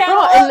YouTube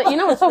channel. And you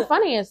know what's so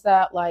funny is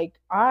that like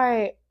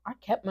I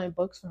kept my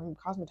books from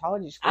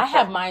cosmetology school. I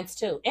have mine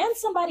too, and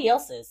somebody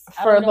else's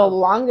for the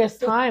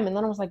longest time. And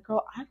then I was like,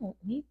 girl, I don't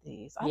need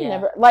these. I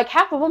never, like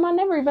half of them I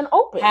never even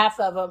opened. Half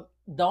of them.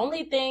 The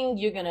only thing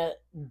you're going to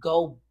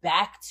go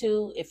back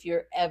to if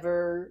you're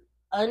ever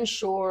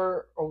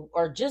unsure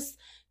or just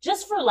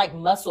for like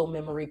muscle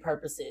memory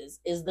purposes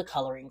is the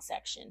coloring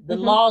section, the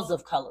laws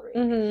of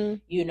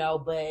coloring, you know,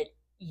 but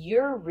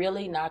you're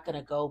really not going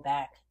to go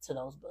back to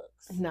those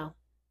books. No.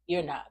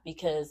 You're not,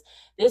 because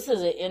this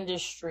is an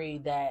industry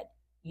that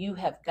you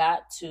have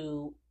got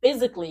to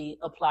physically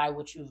apply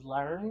what you've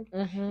learned,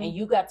 and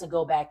you got to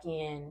go back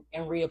in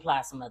and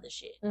reapply some other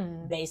shit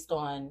based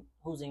on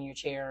who's in your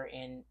chair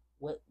and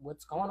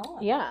what's going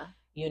on. Yeah,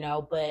 you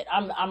know. But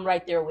I'm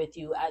right there with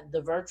you.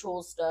 The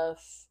virtual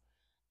stuff,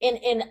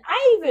 and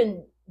I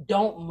even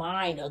don't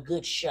mind a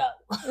good show.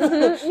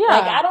 Yeah,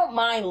 like I don't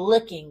mind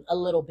looking a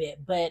little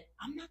bit, but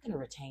I'm not going to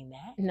retain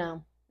that.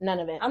 No. None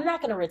of it. I'm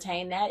not going to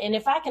retain that. And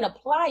if I can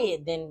apply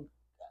it, then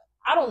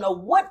I don't know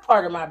what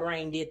part of my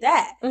brain did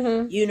that.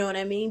 You know what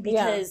I mean?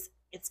 Because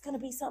it's going to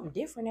be something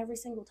different every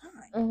single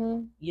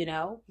time, you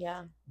know?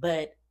 Yeah.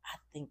 But I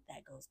think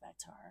that goes back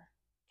to our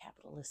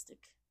capitalistic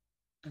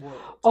world.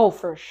 Oh,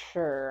 for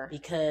sure.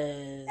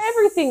 Because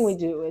everything we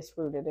do is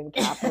rooted in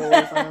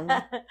capitalism.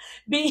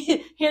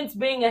 Hence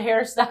being a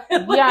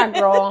hairstylist. Yeah,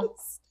 girl.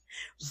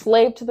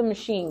 Slave to the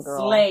machine,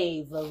 girl.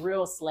 Slave, a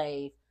real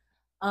slave.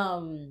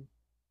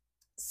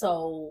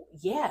 So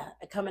yeah,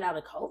 coming out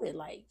of COVID,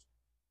 like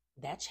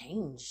that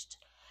changed.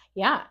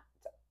 Yeah.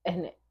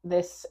 And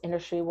this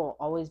industry will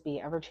always be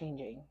ever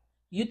changing.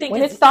 You think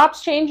when it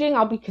stops changing,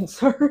 I'll be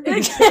concerned.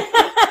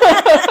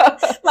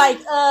 Like,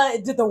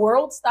 did the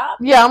world stop?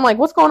 Yeah, I'm like,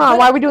 what's going on?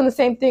 Why are we doing the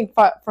same thing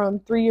from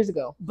 3 years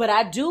ago? But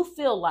I do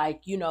feel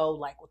like, you know,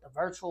 like with the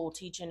virtual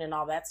teaching and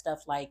all that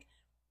stuff, like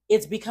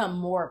it's become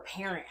more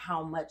apparent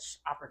how much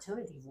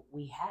opportunity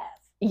we have.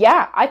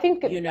 Yeah, I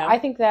think, you know, I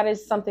think that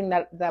is something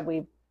that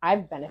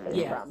I've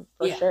benefited from,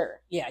 for sure.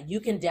 Yeah,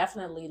 you can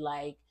definitely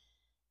like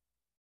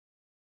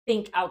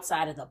think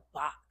outside of the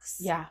box.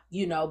 Yeah.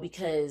 You know,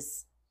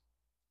 because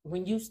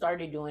when you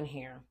started doing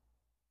hair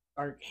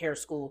or hair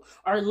school,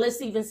 or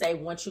let's even say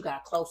once you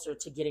got closer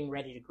to getting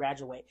ready to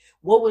graduate,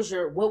 what was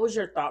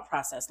your thought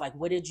process? Like,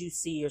 what did you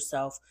see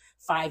yourself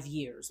 5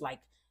 years? Like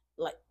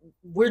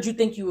where'd you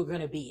think you were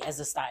going to be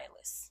as a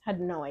stylist? Had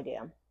no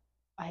idea.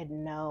 I had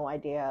no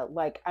idea.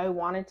 Like I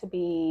wanted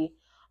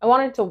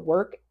to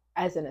work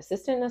as an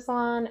assistant in a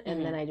salon,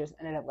 and then I just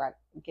ended up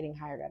getting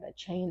hired at a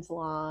chain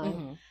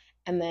salon.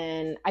 And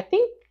then I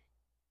think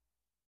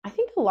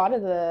a lot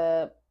of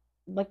the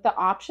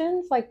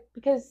options, like,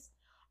 because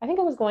I think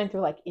I was going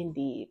through like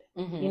Indeed.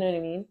 You know what I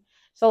mean?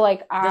 So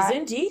like, does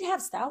Indeed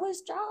have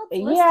stylist jobs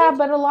listed? Yeah,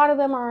 but a lot of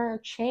them are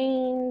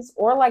chains,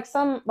 or like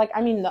some, like,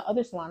 I mean, the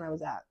other salon I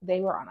was at, they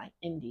were on like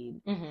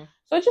Indeed.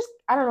 So it just,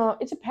 I don't know,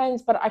 it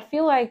depends. But I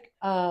feel like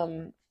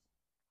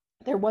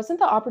there wasn't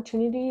the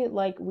opportunity,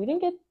 like we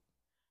didn't get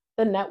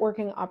the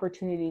networking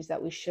opportunities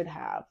that we should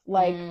have.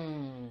 Like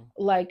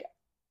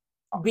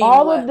being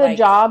all of the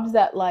jobs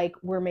that like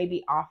were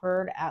maybe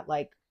offered at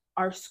like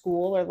our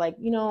school, or like,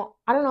 you know,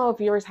 I don't know if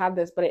yours had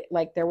this, but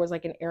like there was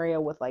like an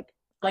area with like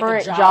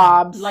current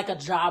jobs, like a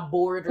job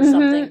board or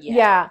something.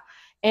 Yeah.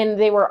 And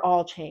they were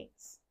all chains.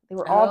 It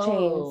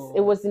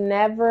was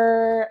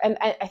never, and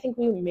I think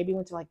we maybe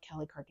went to like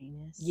Kelly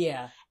Cardenas.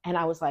 Yeah. And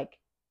I was like,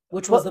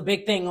 which was the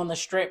big thing on the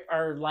Strip,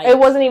 or like, it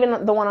wasn't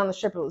even the one on the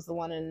Strip, it was the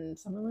one in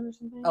Summerlin or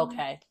something.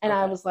 Okay. And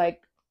I was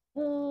like,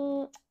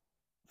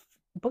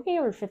 booking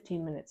every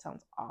 15 minutes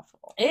sounds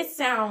awful. It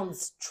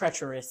sounds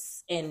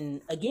treacherous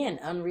and, again,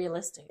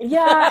 unrealistic.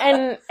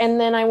 Yeah, and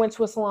then I went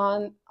to a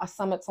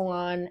Summit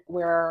salon,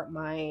 where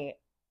my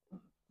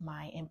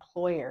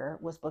employer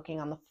was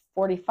booking on the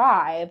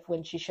 45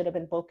 when she should have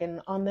been booking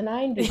on the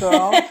 90,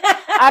 girl.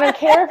 I don't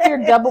care if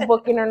you're double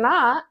booking or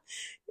not.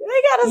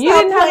 They gotta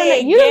stop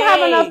playing you didn't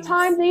have enough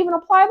time to even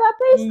apply that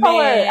base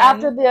color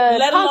after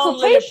the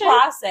consultation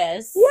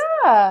process.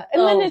 Yeah,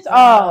 and then it's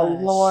gosh. Oh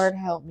Lord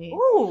help me.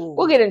 Ooh.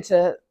 We'll get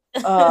into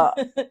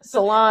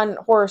salon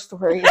horror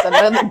stories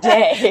another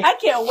day. I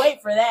can't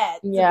wait for that.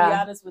 Yeah, to be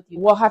honest with you,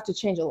 we'll have to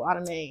change a lot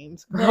of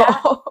names.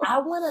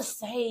 I want to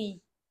say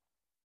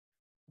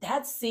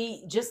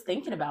just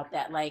thinking about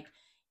that, like,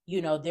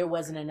 you know, there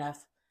wasn't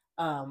enough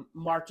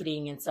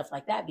marketing and stuff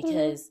like that,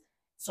 because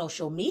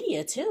social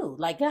media too.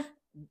 Like,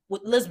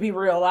 let's be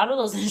real, a lot of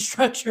those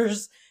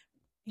instructors,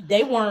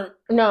 they weren't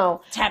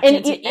tapped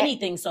into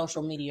anything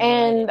social media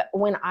related. And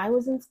when I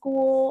was in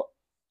school,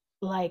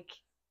 like,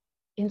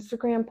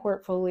 Instagram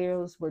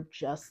portfolios were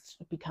just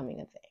becoming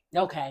a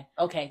thing.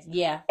 Okay,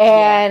 yeah.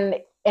 And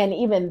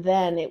even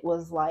then, it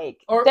was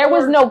like there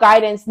was no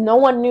guidance. No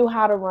one knew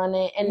how to run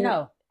it.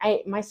 And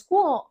my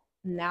school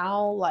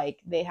now, like,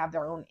 they have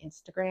their own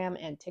Instagram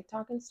and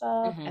TikTok and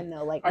stuff, and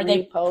they'll like, are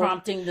they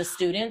prompting the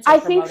students? I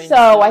think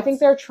so. I think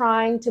they're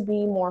trying to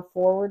be more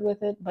forward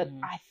with it, but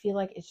I feel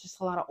like it's just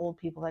a lot of old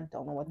people that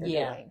don't know what they're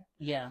doing.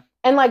 Yeah.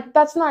 And like,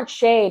 that's not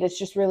shade. It's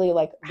just really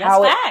like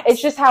how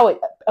it's just how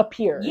it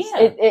appears. Yeah.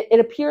 It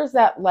appears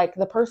that like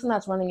the person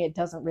that's running it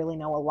doesn't really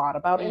know a lot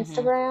about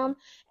Instagram,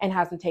 and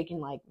hasn't taken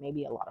like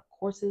maybe a lot of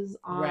courses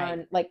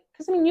on like,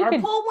 because I mean, you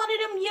could pull one of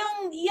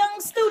them young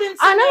students.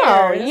 I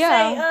know.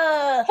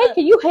 Yeah. Say, hey,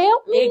 can you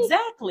help me?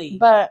 Exactly.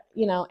 But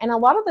you know, and a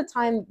lot of the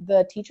time,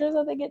 the teachers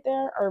that they get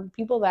there are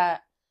people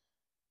that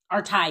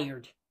are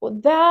tired. Well,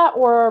 that,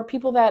 or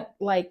people that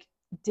like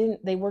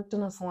they worked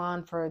in a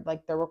salon for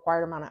like the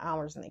required amount of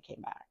hours, and they came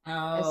back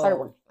and started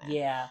working there.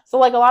 Yeah. So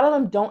like, a lot of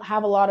them don't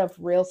have a lot of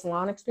real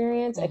salon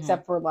experience,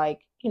 except for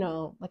like, you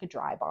know, like a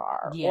dry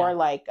bar or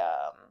like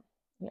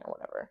you know,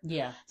 whatever.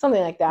 Yeah.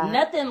 Something like that.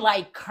 Nothing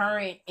like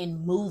current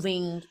and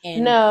moving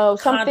and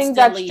something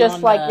that's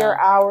just like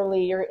you're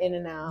hourly, you're in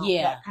and out.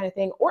 Yeah. That kind of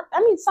thing. Or I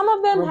mean, some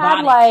of them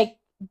had like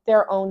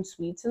their own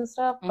suites and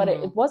stuff, but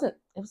it wasn't,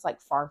 it was like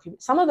far few.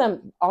 Some of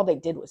them, all they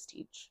did was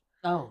teach.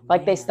 Oh,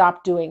 like, they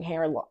stopped doing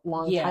hair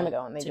long time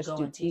ago, and they just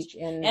do teach.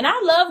 And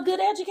I love good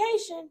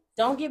education.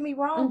 Don't get me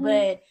wrong,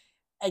 but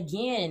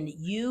again,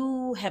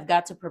 you have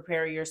got to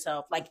prepare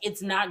yourself. Like,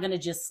 it's not going to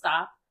just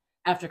stop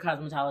after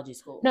cosmetology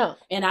school. No.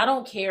 And I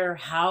don't care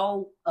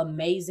how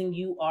amazing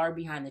you are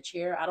behind the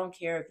chair. I don't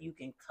care if you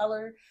can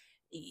color,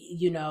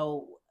 you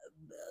know,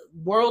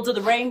 worlds of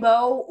the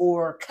rainbow,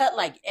 or cut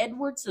like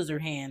Edward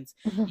Scissorhands.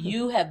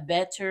 You have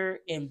better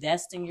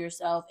invest in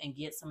yourself and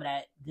get some of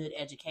that good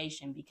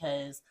education,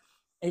 because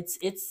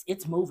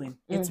it's moving.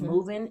 It's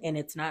moving, and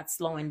it's not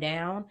slowing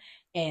down.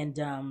 And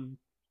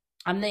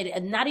I'm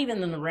not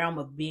even in the realm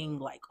of being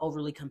like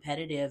overly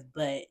competitive,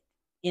 but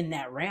in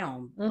that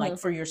realm, like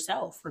for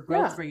yourself, for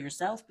growth for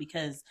yourself,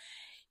 because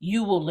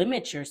you will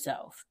limit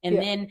yourself. And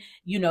then,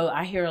 you know,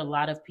 I hear a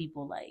lot of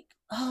people like,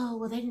 oh,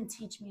 well, they didn't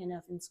teach me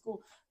enough in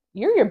school.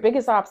 You're your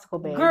biggest obstacle,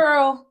 babe.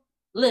 Girl,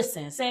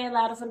 listen, say it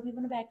louder for the people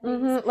in the back,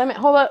 please. Let me,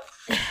 hold up.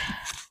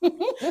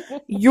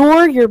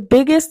 You're your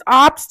biggest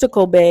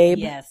obstacle, babe.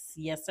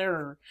 Yes,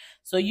 sir.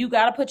 So you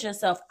got to put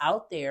yourself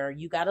out there.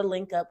 You got to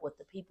link up with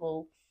the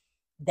people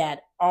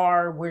that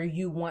are where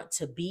you want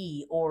to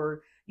be,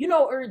 or, you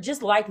know, or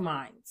just like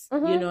minds.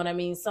 You know what I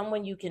mean?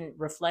 Someone you can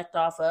reflect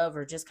off of,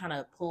 or just kind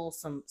of pull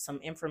some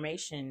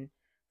information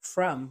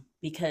from,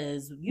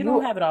 because you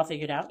don't have it all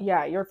figured out.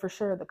 Yeah, you're for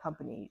sure the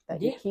company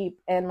that you keep.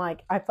 And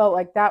like, I felt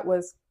like that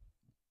was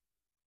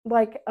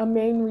like a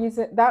main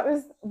reason. That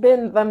was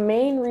been the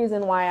main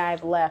reason why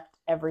I've left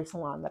every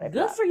salon that I've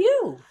Good for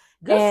you.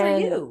 Good for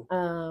you.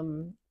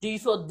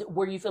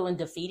 Were you feeling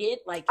defeated?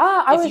 Like,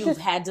 if you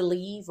had to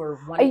leave or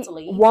wanted to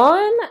leave?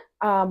 One,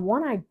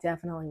 I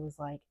definitely was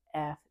like,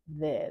 F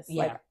this.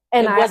 Yeah. Like,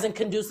 and it wasn't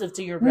conducive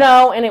to your growth.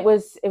 No, and it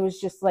was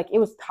just like, it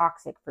was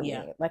toxic for me.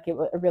 Like, it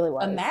really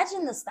was.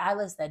 Imagine the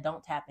stylists that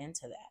don't tap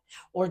into that,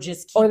 or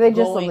just keep or they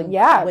going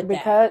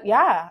just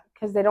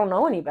because they don't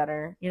know any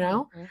better, you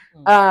know.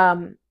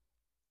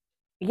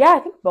 I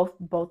think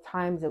both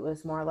times it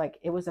was more like,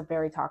 it was a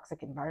very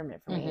toxic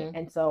environment for me,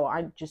 and so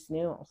I just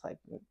knew, I was like,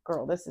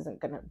 girl, this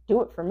isn't gonna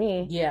do it for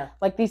me. Yeah,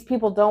 like, these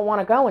people don't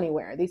want to go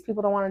anywhere. These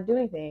people don't want to do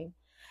anything.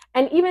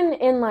 And even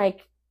in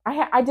like,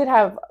 I did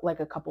have like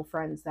a couple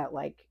friends that,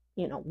 like,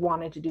 you know,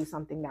 wanted to do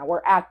something, that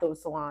were at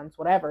those salons,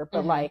 whatever,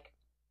 but like,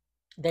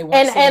 they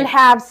weren't and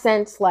have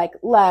since like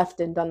left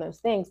and done those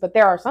things. But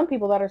there are some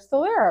people that are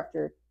still there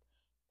after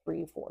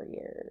 3-4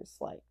 years,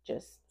 like,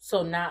 just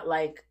so not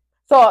like.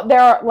 So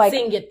there are like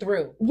seeing it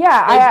through.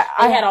 Yeah,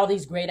 I had all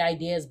these great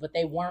ideas, but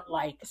they weren't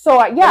like. So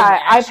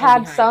I've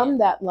had some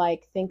that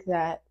like think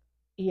that,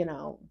 you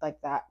know, like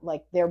that,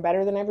 like they're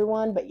better than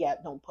everyone, but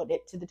yet don't put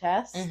it to the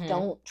test.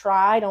 Don't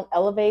try, don't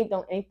elevate,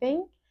 don't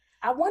anything.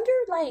 I wonder,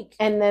 like.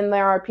 And then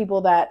there are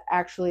people that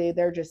actually,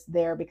 they're just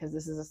there because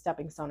this is a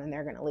stepping stone and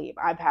they're going to leave.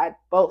 I've had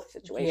both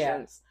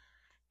situations.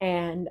 Yeah.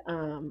 And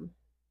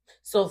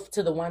so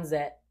to the ones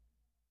that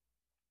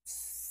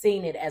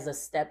seen it as a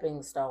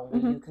stepping stone,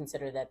 would you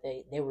consider that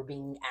they were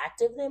being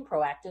active then,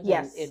 proactive?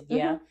 Yes.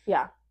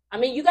 Yeah. I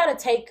mean, you got to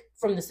take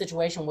from the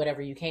situation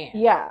whatever you can.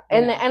 Yeah.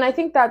 And I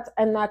think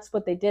that's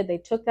what they did. They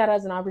took that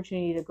as an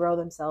opportunity to grow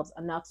themselves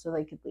enough so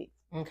they could leave.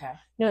 Okay.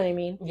 You know what I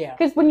mean? Yeah.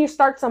 Because when you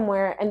start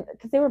somewhere, and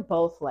because they were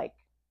both like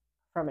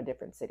from a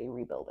different city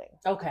rebuilding.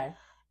 Okay.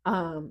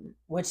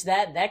 Which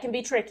that can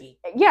be tricky.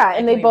 Yeah.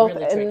 And they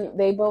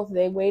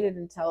waited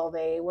until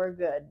they were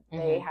good.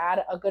 They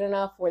had a good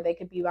enough where they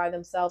could be by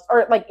themselves,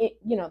 or like,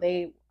 you know,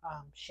 they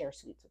share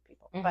suites with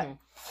people, but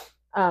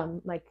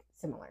like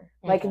similar.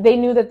 Like, they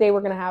knew that they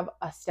were going to have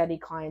a steady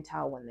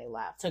clientele when they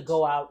left to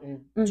go out and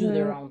do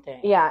their own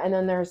thing. Yeah. And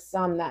then there's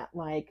some that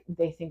like,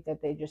 they think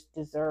that they just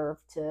deserve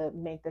to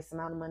make this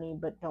amount of money,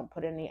 but don't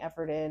put any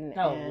effort in.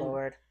 Oh,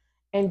 Lord.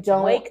 And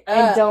don't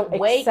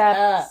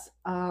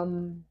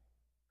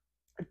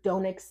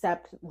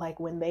accept like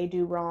when they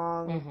do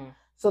wrong,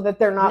 so that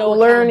they're not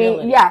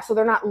learning. Yeah. So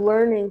they're not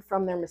learning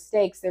from their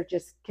mistakes. They're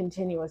just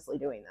continuously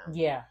doing them.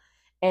 Yeah.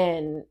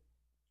 And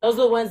those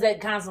are the ones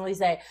that constantly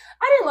say,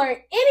 I didn't learn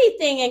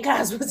anything in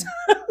cosmetology.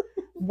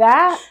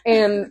 That,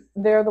 and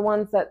they're the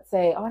ones that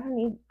say, oh, I don't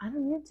need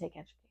to take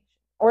education.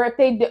 Or if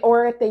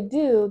they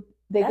do,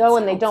 they go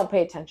and they don't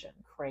pay attention.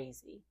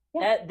 Crazy.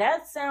 Yeah.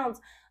 That sounds,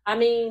 I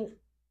mean,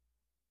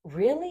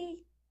 really?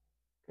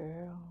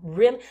 Girl.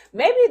 Really?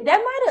 Maybe that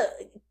might have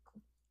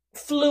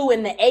flew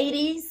in the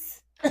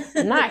 80s.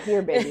 Not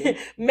here, baby.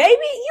 Maybe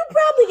you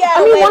probably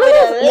got one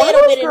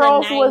of those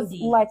girls was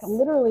like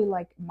literally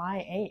like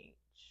my age.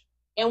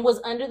 And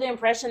was under the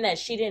impression that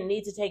she didn't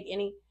need to take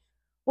any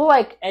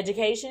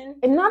education?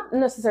 And not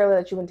necessarily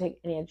that she wouldn't take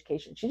any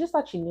education. She just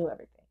thought she knew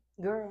everything.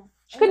 Girl.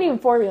 She couldn't even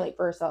formulate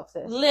for herself,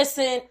 sis.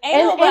 Listen,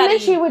 and then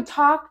she would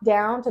talk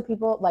down to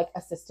people like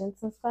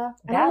assistants and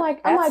stuff. And I'm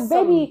like,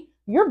 baby,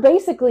 you're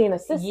basically an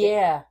assistant.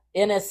 Yeah,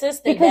 an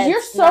assistant. Because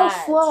you're so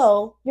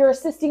slow, you're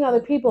assisting other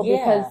people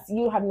because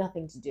you have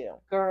nothing to do.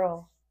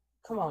 Girl,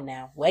 come on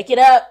now. Wake it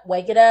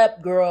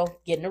up, girl.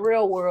 Get in the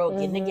real world,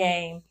 get in the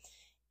game.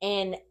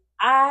 And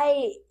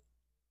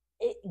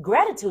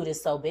gratitude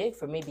is so big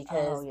for me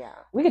because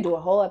we could do a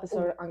whole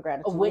episode on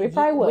gratitude.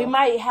 We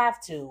might have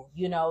to,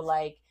 you know,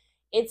 like,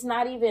 it's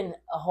not even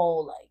a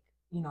whole like,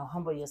 you know,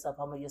 humble yourself,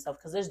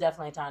 because there's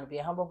definitely time to be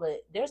humble,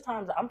 but there's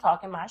times I'm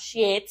talking my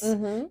shit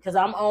because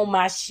I'm on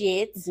my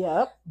shit.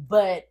 Yep.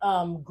 But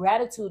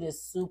gratitude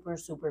is super,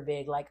 super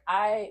big. Like,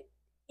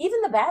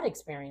 even the bad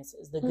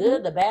experiences, the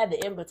good, the bad,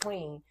 the in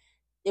between,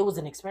 it was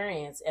an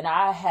experience, and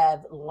I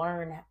have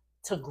learned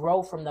to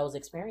grow from those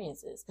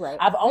experiences. Right.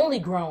 I've only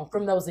grown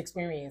from those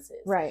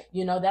experiences. Right.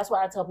 You know, that's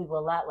why I tell people a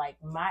lot, like,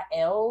 my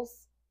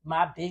L's,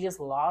 my biggest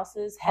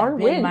losses have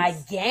been wins. my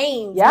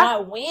gains, my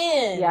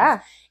wins.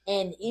 Yeah.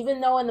 And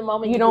even though in the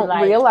moment you don't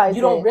realize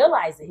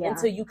it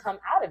until you come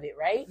out of it,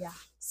 right? Yeah.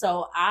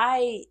 So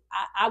I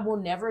will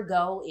never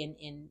go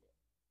and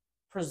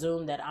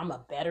presume that I'm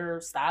a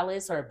better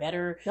stylist or a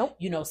better,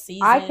 you know,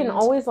 seasoned. I can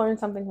always learn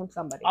something from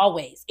somebody.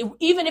 Always.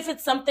 Even if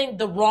it's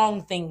the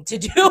wrong thing to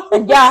do.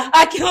 Yeah.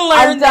 I can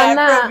learn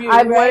that from you,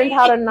 I've learned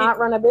how to not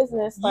run a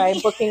business by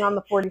booking on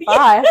the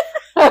 45.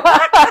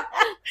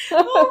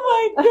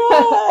 Oh my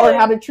God. Or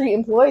how to treat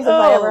employees if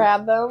I ever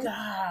have them.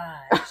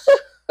 Gosh.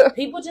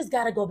 People just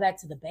got to go back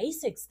to the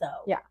basics,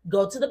 though. Yeah.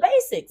 Go to the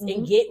basics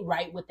and get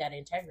right with that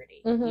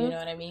integrity. You know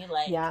what I mean?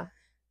 Like, yeah.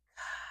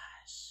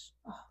 Gosh.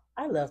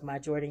 I love my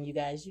Jordan, you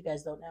guys. You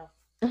guys don't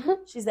know.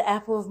 She's the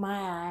apple of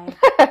my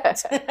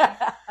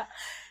eye.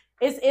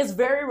 It's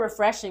very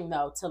refreshing,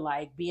 though, to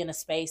like be in a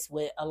space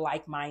with a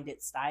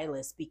like-minded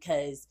stylist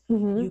because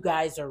you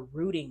guys are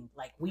rooting.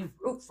 Like, we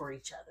root for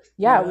each other.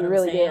 Yeah, we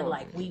really do.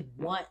 Like, we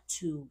want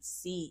to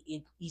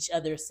see each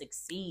other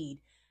succeed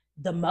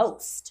the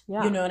most.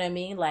 Yeah. You know what I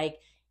mean? Like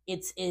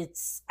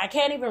it's I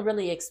can't even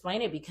really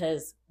explain it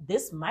because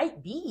this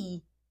might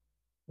be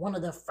one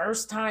of the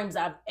first times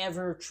I've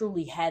ever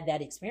truly had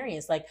that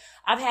experience. Like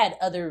I've had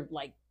other,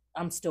 like,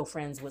 I'm still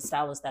friends with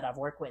stylists that I've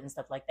worked with and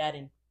stuff like that.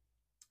 And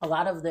a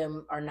lot of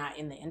them are not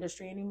in the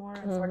industry anymore,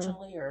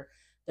 unfortunately, or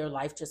their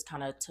life just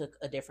kind of took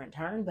a different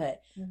turn.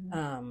 But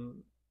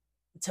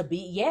to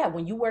be,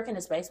 when you work in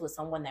a space with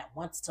someone that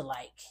wants to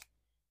like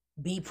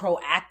be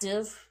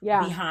proactive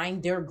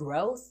behind their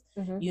growth,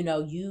 you know,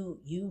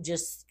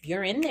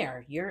 you're in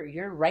there,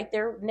 you're right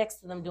there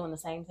next to them doing the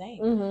same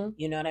thing.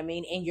 You know what I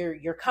mean? And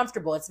you're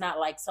comfortable. It's not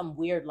like some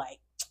weird, like,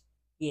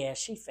 yeah,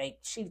 she fake.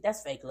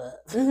 That's fake love.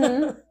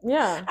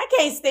 Yeah. I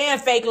can't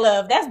stand fake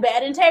love. That's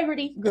bad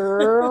integrity.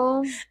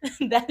 Girl.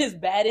 That is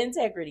bad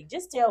integrity.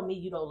 Just tell me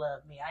you don't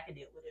love me. I can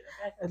deal with it.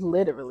 Okay?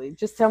 Literally.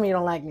 Just tell me you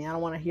don't like me. I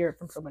don't want to hear it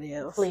from somebody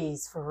else.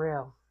 Please, for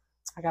real.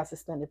 I got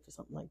suspended for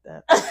something like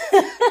that.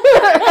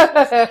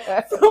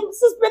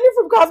 Suspended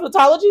from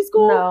cosmetology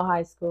school? No,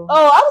 high school.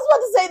 Oh, I was about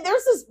to say they're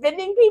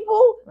suspending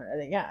people.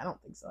 Yeah, I don't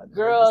think so.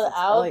 Girl,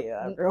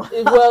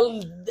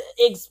 well,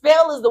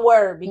 expel is the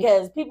word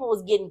because people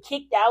was getting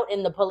kicked out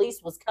and the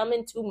police was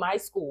coming to my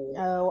school.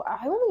 Oh,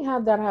 I only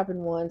had that happen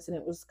once, and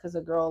it was because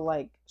a girl,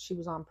 like, she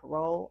was on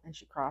parole and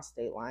she crossed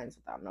state lines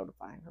without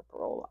notifying her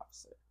parole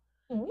officer.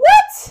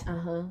 What?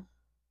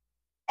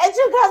 At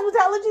your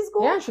cosmetology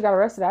school? Yeah, she got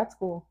arrested at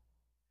school.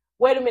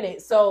 Wait a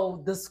minute.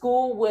 So the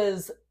school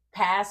was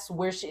past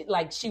where she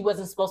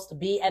wasn't supposed to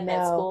be at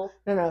that school?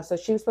 No. So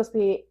she was supposed to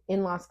be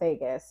in Las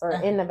Vegas or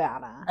in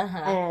Nevada.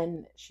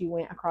 And she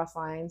went across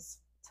lines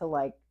to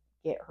like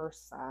get her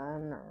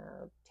son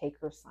or take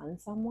her son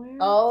somewhere.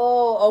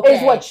 Oh, okay.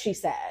 Is what she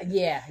said.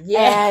 Yeah.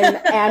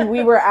 And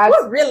we were at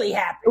what really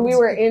happened? We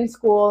were in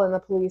school and the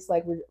police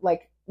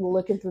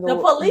looking through the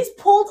police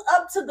pulled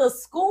up to the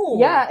school.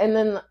 Yeah, and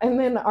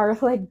then our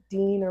like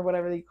dean or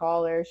whatever you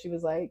call her, she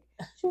was like,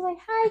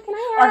 hi, can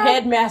I have our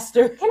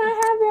headmaster? Can I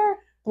have your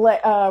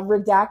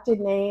redacted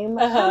name?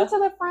 Come to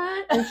the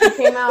front. And she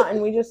came out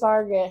and we just saw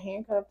her get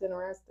handcuffed and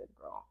arrested,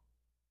 girl.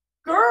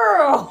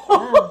 Yeah.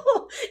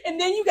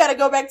 And then you got to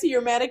go back to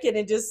your mannequin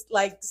and just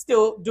like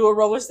still do a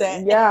roller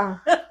set. Yeah.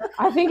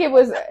 I think it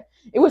was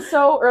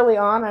so early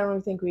on. I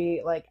don't think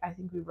we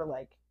were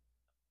like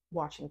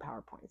watching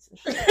PowerPoints and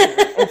shit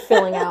and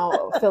filling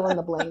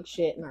the blank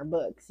shit in our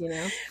books, you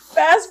know.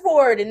 Fast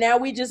forward, and now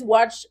we just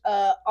watched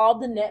all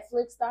the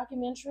Netflix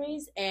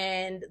documentaries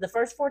and the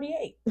first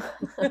 48.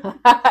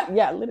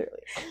 Yeah,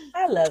 literally.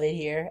 I love it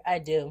here. I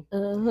do.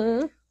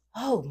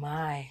 Oh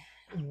my.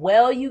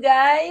 Well, you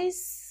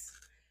guys,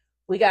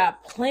 we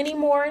got plenty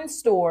more in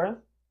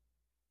store.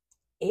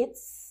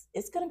 It's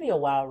gonna be a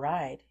wild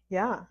ride.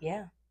 Yeah.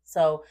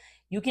 So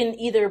you can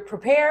either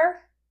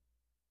prepare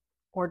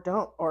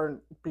or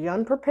be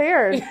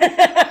unprepared.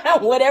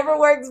 Whatever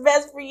works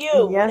best for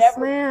you. Yes,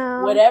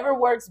 ma'am. Whatever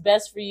works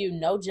best for you.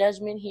 No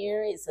judgment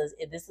here. It says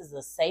this is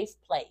a safe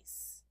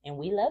place. And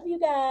we love you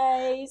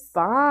guys.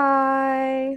 Bye.